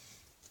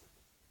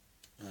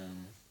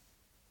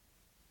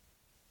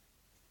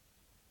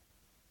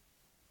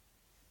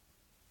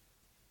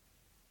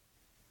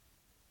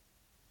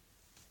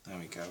 There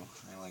we go,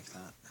 I like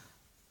that.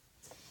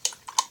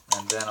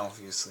 And then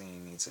obviously he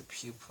needs a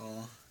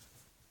pupil.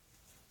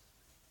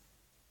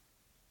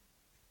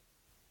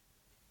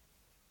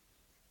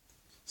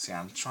 See,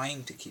 I'm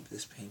trying to keep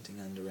this painting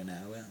under an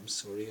hour. I'm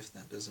sorry if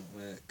that doesn't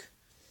work.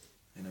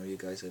 I know you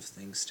guys have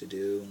things to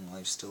do and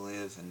lives to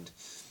live, and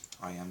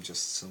I am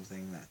just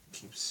something that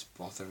keeps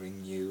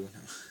bothering you.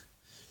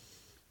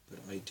 But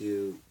I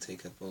do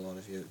take up a lot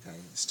of your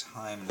guys'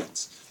 time, and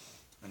it's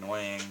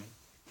annoying,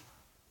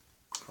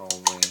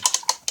 probably.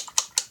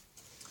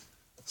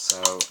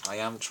 So I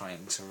am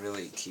trying to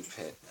really keep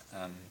it.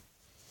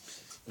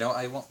 No,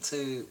 I want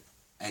to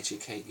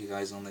educate you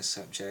guys on this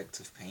subject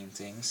of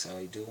painting, so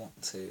I do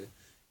want to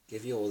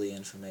give you all the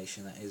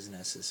information that is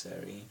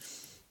necessary,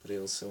 but I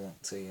also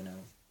want to, you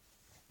know,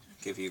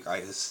 give you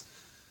guys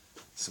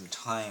some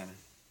time,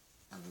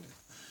 and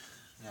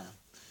yeah.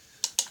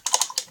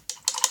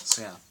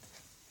 So yeah,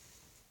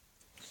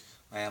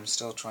 I am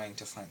still trying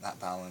to find that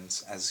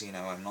balance, as you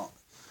know, I'm not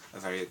a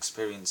very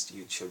experienced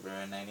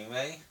YouTuber in any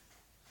way,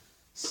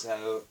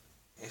 so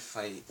if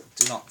I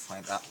do not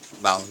find that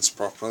balance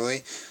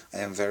properly, I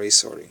am very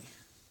sorry.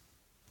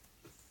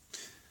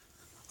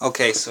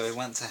 Okay, so I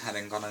went ahead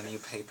and got a new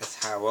paper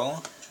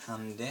towel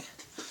handy,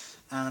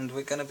 and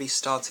we're going to be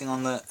starting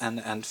on the,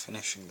 and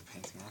finishing the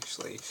painting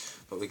actually,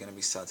 but we're going to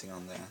be starting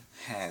on the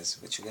hairs,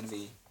 which are going to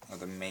be,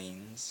 the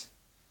mains,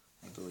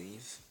 I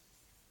believe.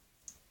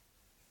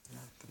 Yeah,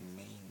 the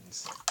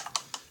mains.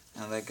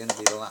 And they're going to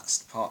be the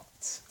last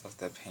part of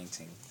the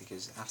painting,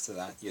 because after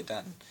that you're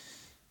done.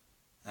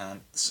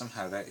 And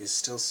somehow there is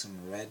still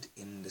some red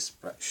in this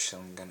brush, so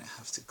I'm going to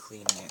have to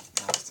clean it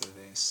after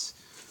this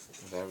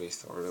very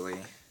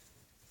thoroughly.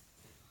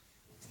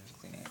 I'm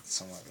cleaning it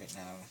somewhat right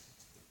now,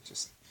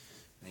 just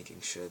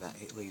making sure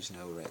that it leaves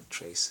no red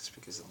traces,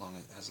 because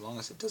as long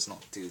as it does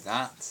not do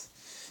that,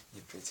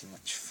 you're pretty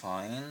much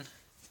fine.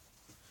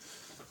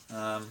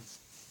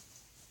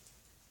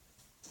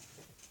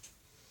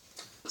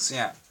 So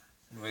yeah,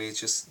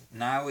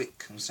 now it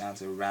comes down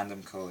to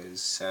random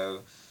colours,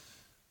 so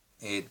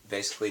it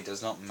basically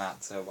does not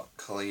matter what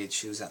colour you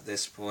choose at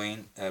this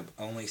point. The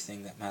only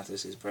thing that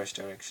matters is brush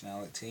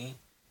directionality.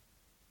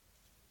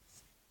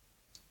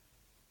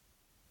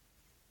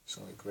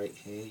 So like right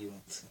here, you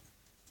want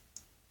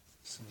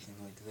something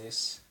like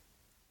this.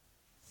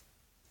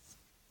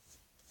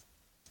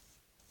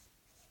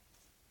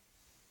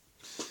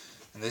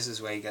 And this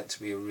is where you get to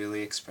be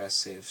really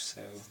expressive,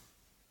 so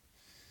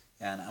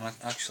yeah, and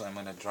I'm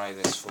going to dry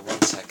this for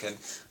 1 second.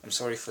 I'm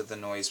sorry for the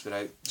noise, but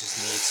I just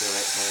need to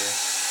right here.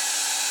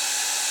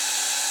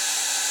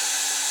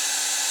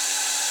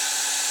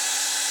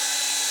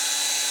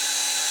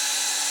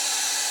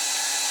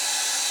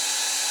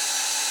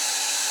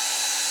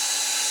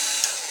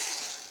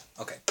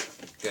 Okay,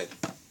 good.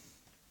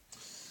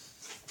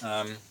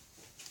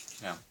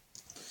 Yeah.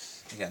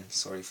 Again,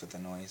 sorry for the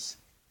noise.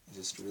 I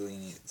just really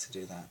needed to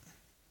do that.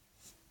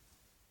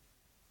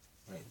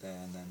 Right there,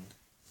 and then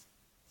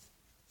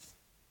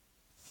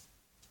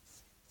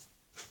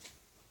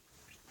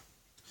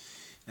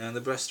Now,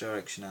 the brush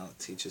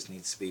directionality just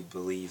needs to be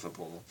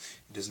believable.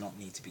 It does not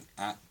need to be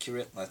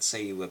accurate. Let's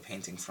say you were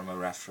painting from a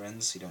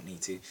reference. You don't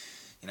need to,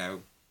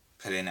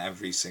 put in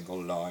every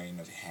single line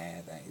of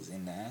hair that is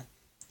in there.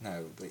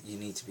 No, but you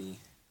need to be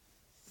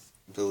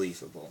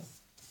believable.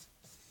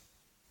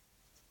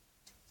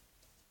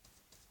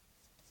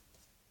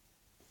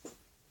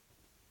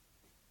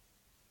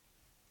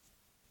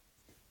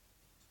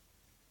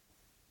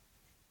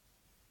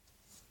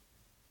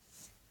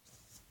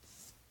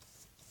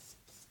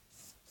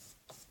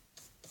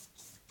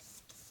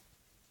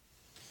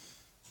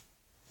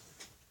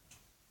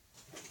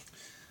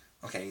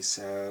 Okay,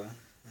 so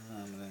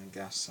I'm going to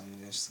guess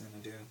I'm just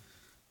going to do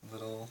a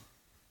little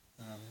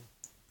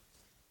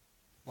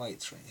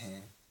white right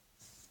here.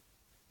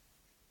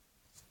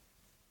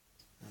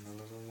 And a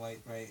little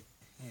white right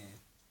here.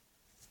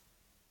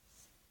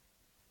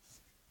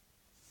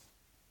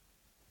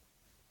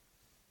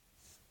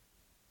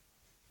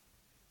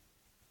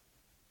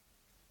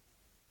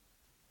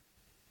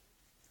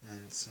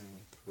 And some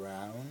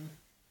brown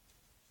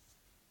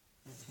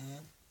right here.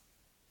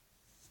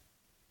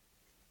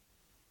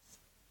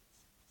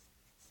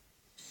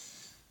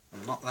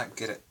 I'm not that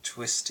good at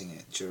twisting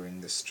it during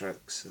the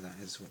stroke, so that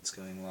is what's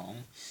going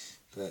wrong.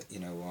 But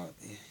you know what?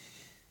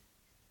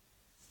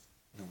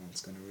 No one's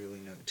going to really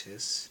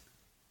notice.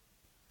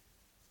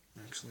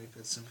 Actually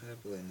put some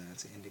purple in there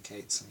to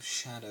indicate some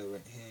shadow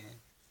right here.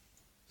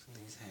 So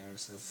these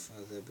hairs are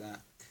further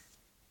back.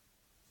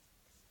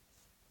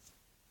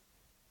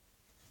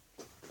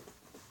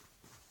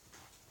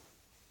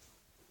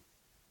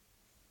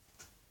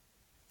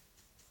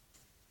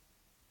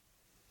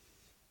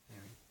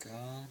 There we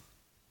go.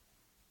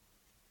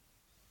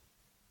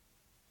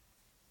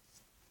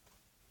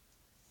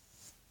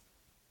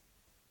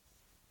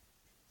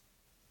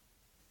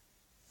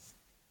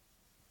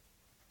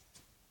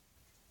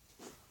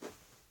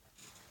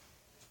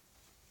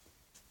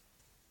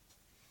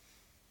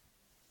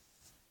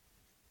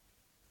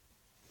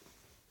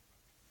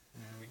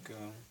 There we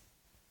go.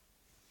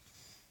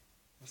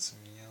 Some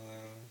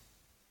yellow.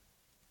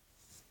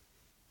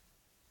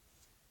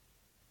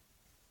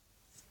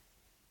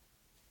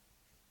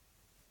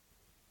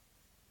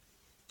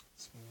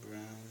 Some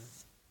brown.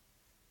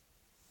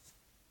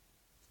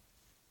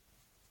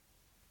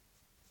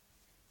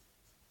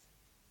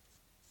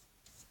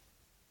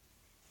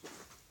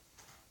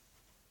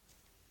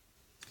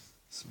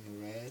 Some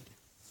red.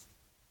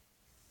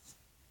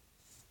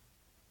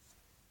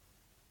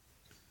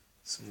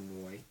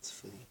 Some white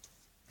for the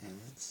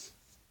ends.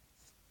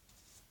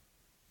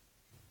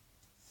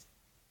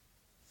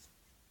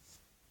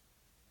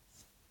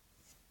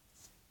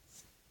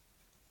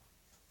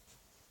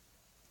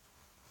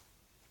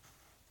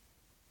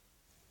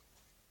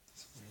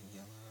 Some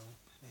yellow,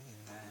 put it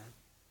in there.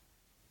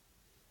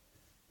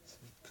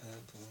 Some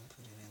purple,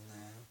 put it in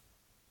there.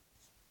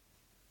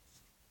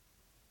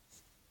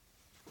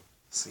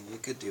 So you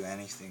could do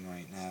anything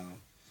right now.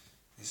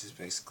 This is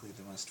basically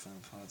the most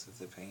fun part of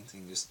the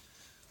painting, just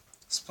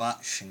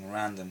splashing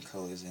random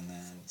colours in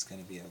there and it's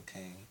going to be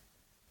okay.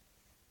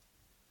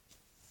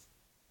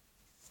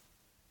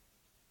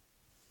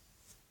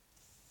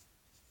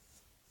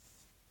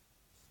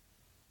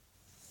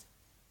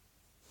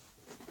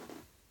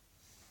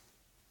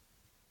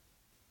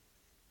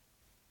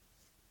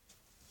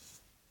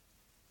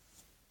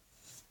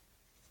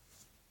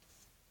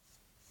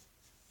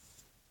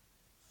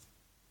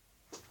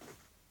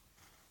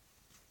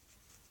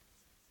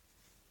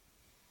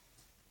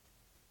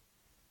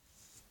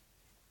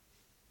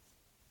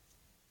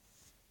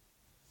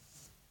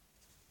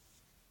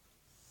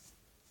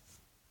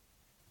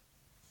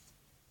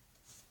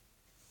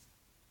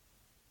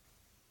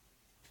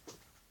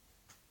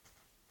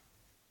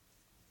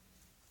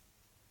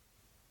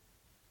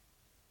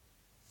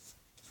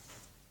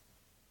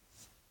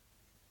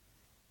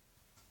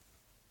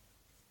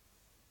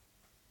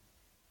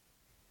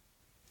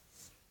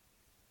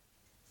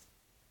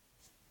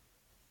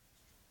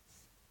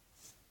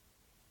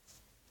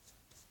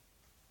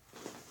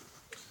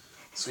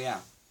 So yeah,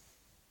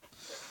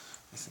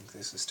 I think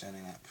this is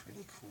turning out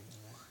pretty cool.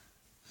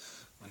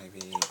 I'm going to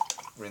be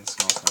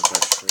rinsing off my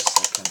brush for a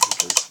second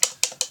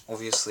because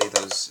obviously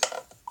those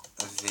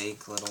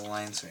vague little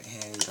lines right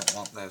here, you don't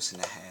want those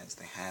in the hairs.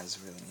 The hairs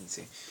really need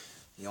to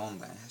be on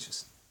there. It's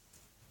just,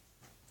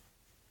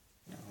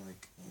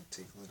 like you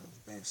take a little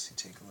of this, you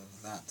take a little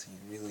of that, and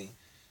you really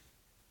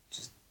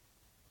just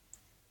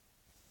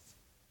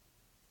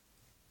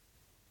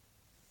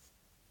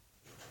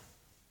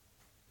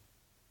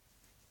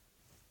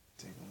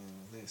take a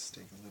little of this,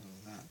 take a little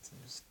of that,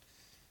 and just,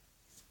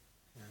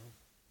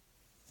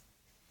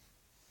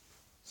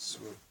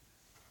 swoop.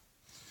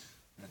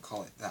 I'm going to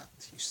call it that,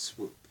 you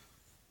swoop.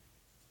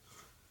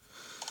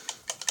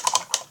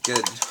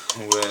 Good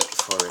word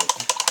for it.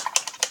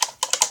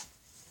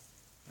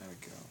 There we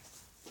go.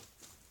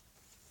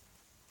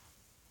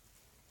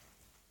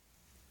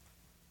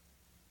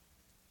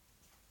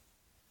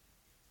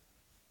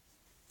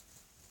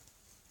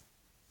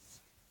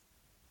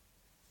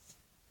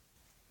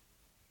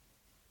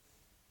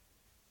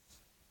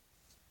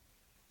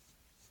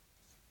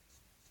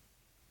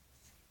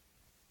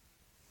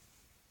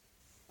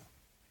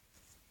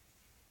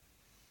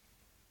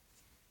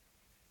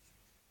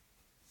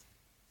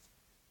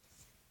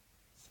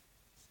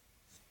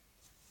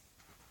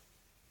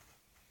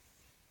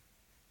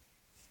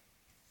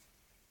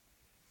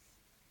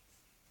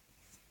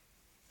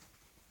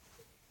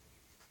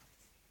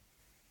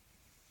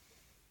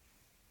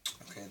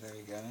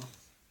 go.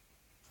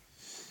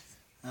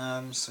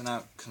 So now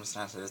it comes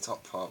down to the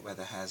top part where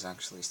the hairs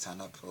actually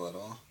stand up a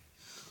little,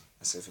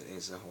 as if it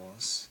is a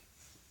horse,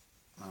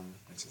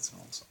 which it's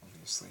not,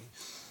 obviously.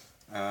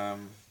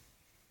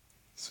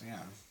 So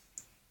yeah,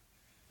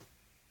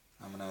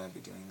 I'm going to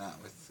be doing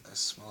that with a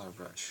smaller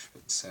brush,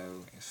 but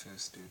so if I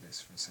first do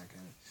this for a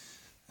second.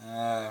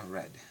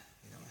 Red.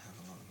 We don't have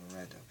a lot of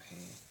red up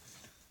here.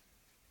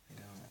 We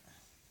don't.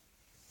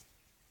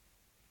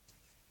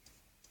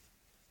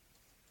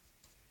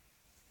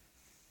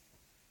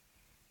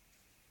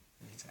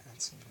 We need to add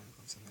some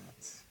purple to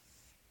that.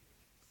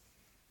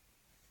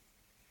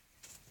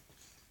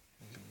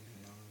 Maybe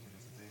even a little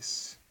bit of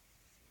this.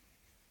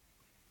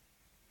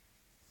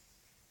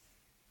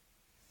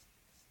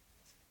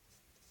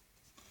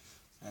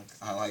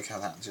 I like how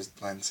that just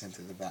blends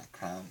into the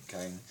background,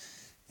 going,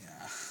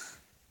 yeah,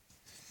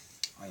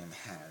 I am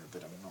hair,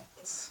 but I'm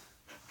not.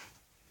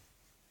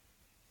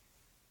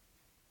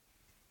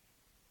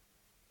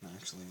 I'll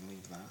actually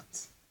leave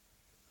that.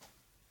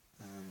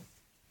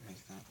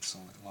 Make that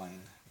solid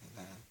line right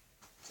there.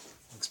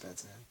 Looks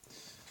better.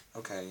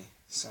 Okay,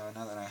 so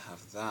now that I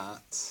have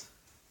that,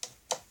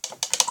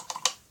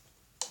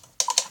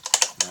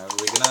 now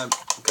we're gonna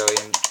go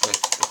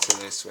into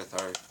this with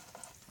our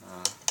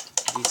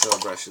detail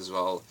brush as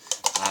well.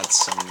 Add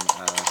some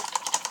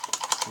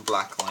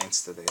black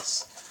lines to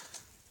this,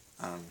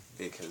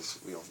 because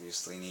we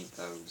obviously need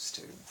those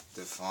to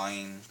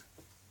define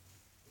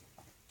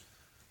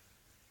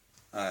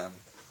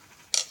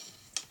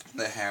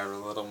the hair a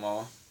little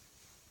more.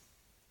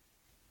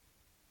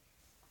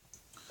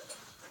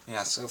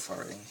 Yeah, so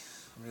far I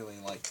really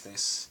like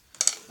this.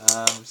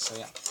 So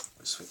yeah,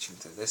 we're switching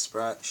to this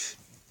brush.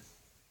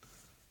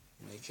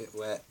 Make it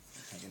wet,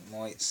 make it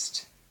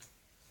moist.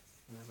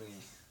 Really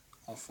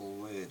awful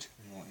word,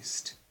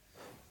 moist.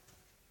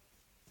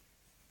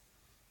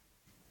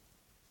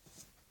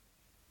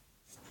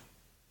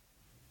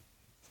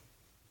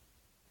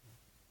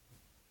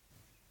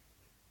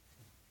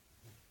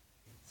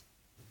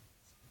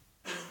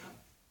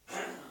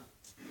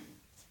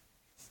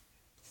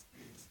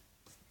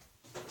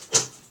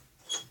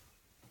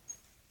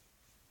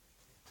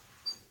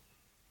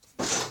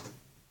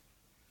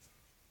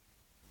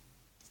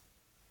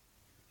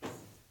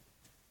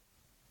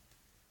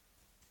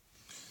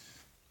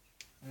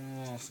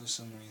 Oh, for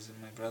some reason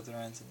my brother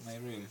entered my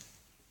room.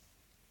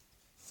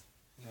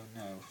 I don't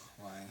know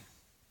why.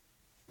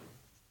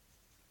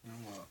 You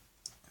know what?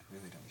 I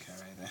really don't care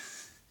either.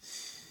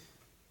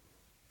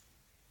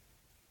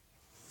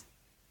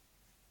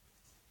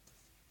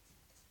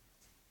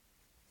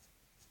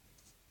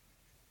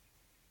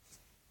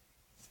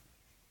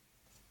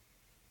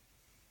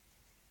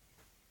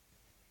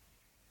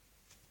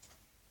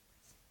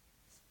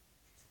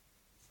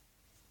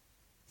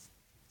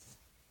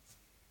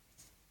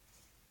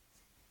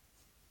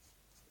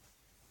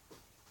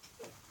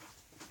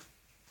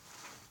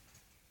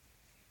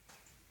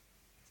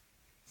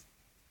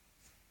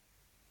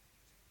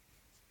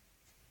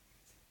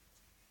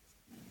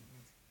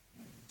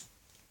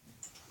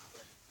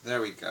 There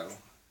we go. I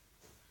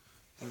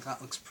think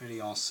that looks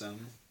pretty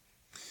awesome.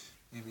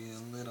 Maybe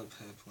a little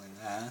purple in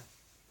there.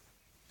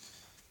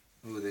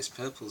 Ooh, this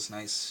purple's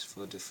nice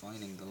for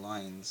defining the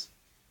lines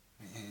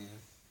right here.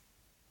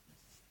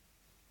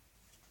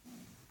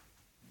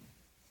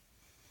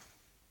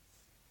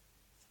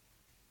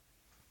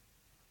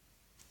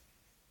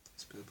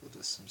 This purple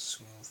does some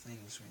swell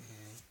things right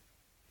here.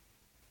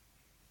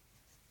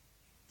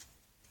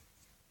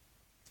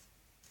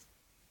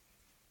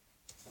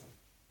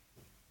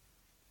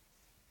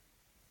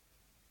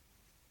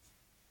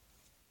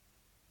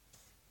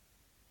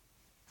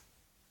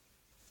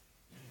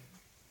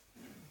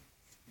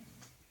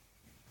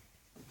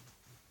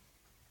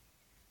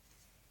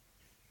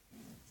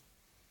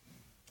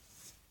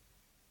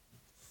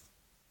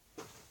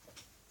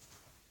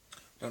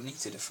 Don't need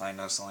to define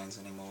those lines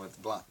anymore with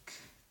black.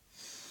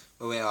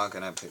 But we are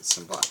going to put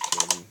some black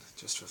in,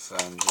 just for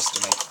fun, just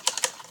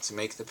to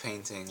make the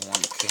painting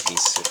one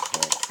cohesive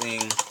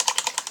thing.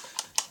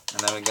 And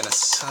then we're going to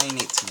sign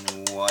it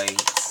in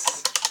white,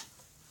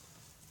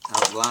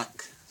 out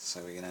black.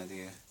 So we're going to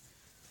do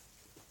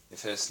your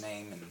first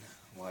name in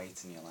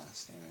white and your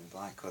last name in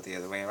black, or the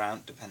other way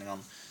around, depending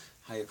on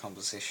how your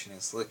composition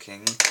is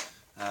looking.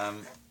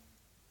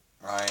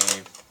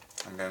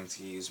 I'm going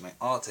to use my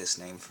artist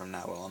name from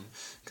now on,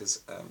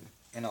 because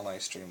in a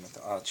live stream with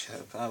the Art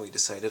Sherpa, we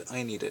decided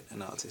I needed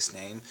an artist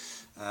name,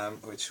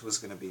 which was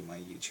going to be my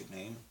YouTube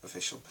name,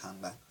 Official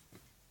Panda.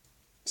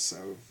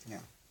 So, yeah.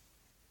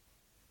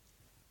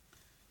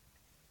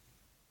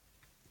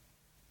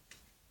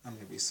 I'm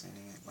going to be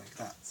signing it like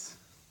that.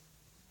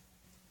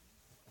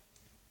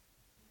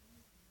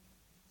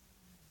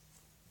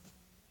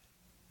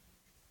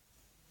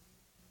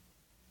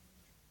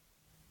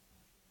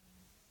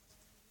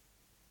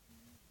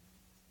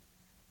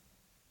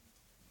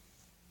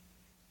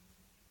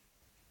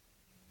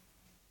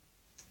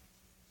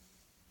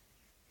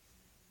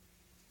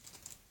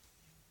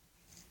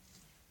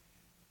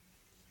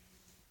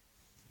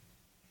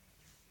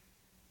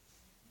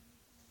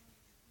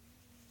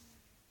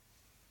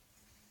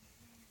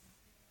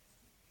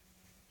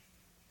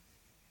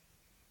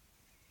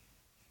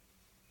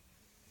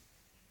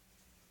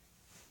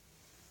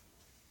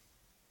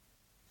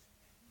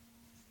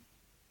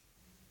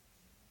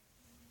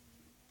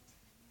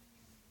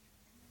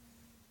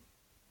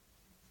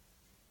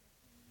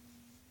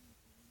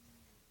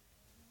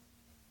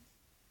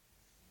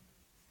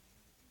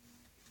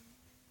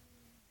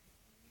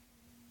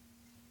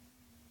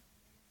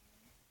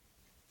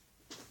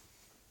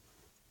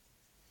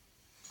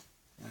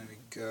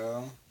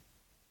 go.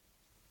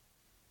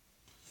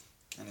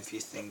 And if you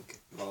think,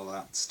 well,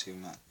 that's too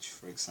much,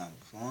 for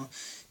example,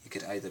 you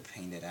could either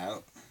paint it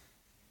out,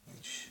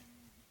 which,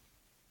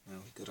 you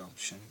know, good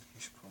option,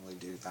 you should probably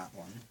do that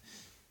one.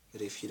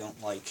 But if you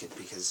don't like it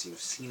because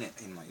you've seen it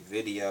in my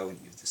video and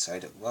you've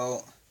decided,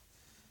 well,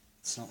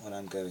 it's not what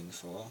I'm going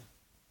for,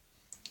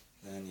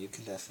 then you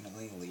can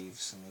definitely leave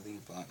some of the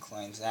black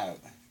lines out.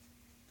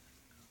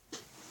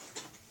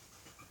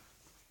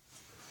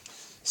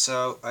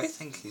 So, I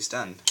think he's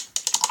done.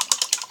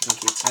 I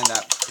think he turned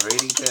out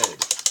pretty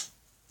good.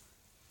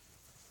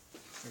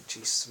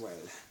 Pretty swell.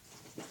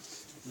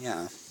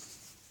 Yeah.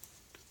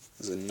 It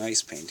was a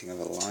nice painting of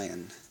a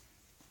lion.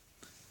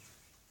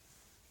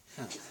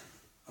 Huh.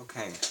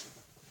 Okay.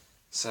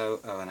 So,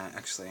 oh, and I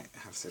actually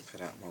have to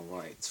put out more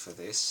white for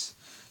this.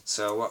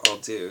 So what I'll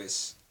do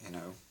is, you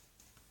know,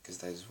 because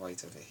there's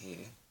white over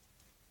here,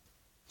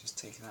 just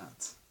take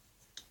that.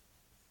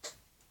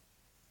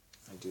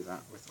 I do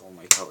that with all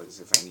my colours.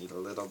 If I need a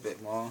little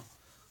bit more,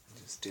 I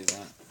just do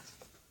that.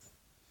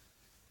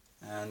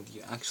 And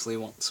you actually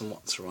want some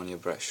water on your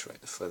brush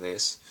right for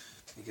this,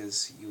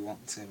 because you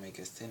want to make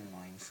a thin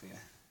line for your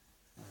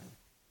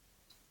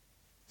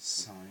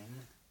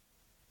sign,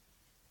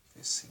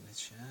 your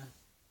signature.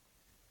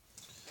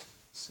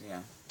 So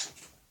yeah.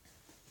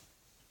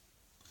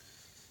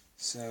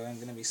 So I'm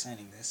going to be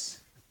signing this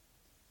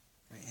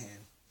right here.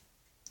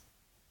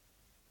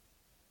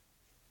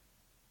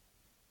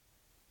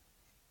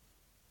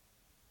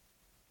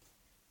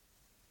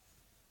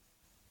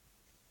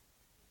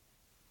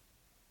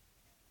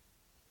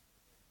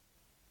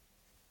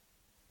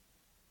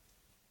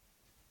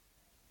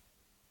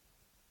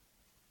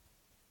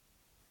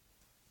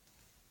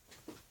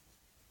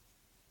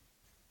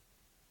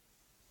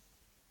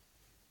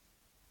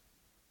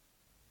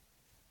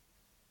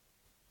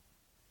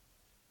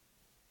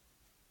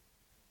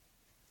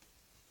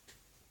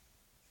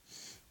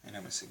 I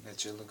know my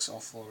signature looks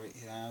awful right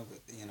now, but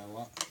you know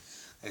what?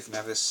 I've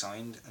never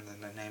signed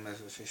under the name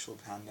of Official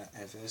Panda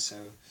ever, so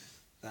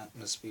that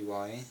must be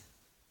why.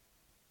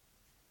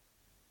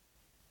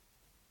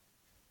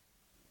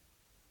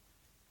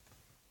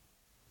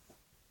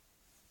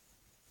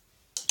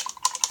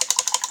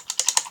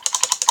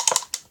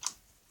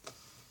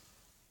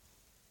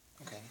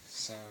 Okay,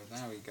 so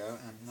there we go,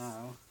 and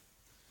now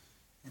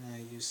I'm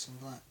going to use some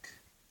black.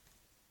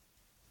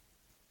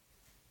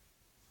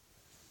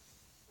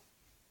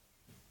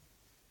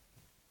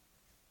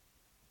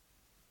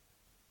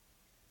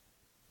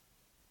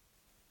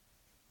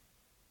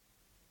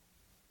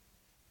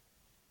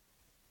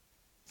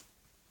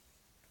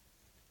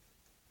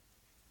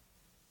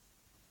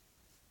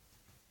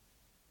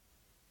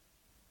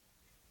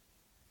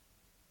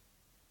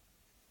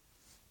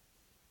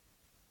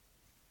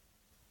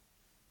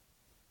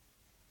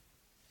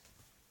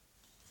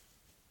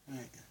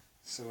 Right,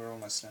 so we're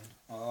almost done.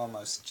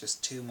 Almost,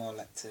 just 2 more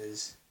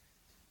letters.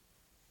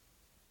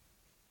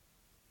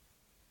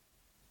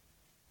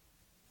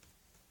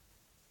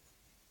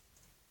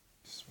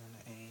 Just one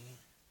A.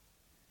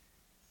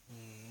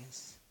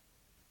 Yes.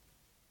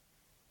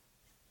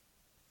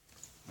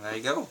 There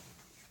you go.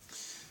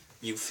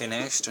 You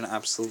finished an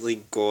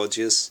absolutely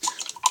gorgeous,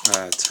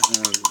 I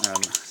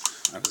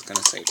was going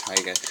to say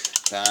tiger,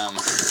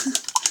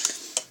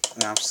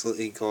 an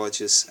absolutely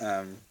gorgeous,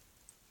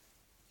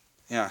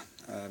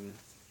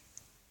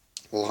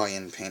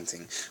 lion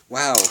painting.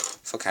 Wow,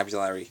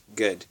 vocabulary,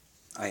 good.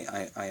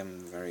 I am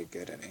very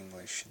good at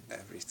English and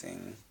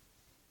everything,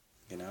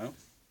 you know.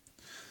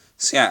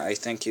 So yeah, I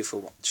thank you for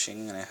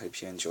watching, and I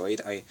hope you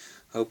enjoyed. I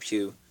hope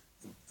you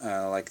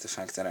like the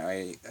fact that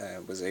I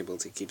was able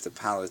to keep the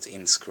palette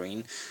in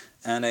screen,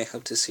 and I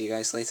hope to see you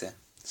guys later.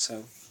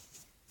 So,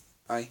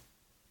 bye.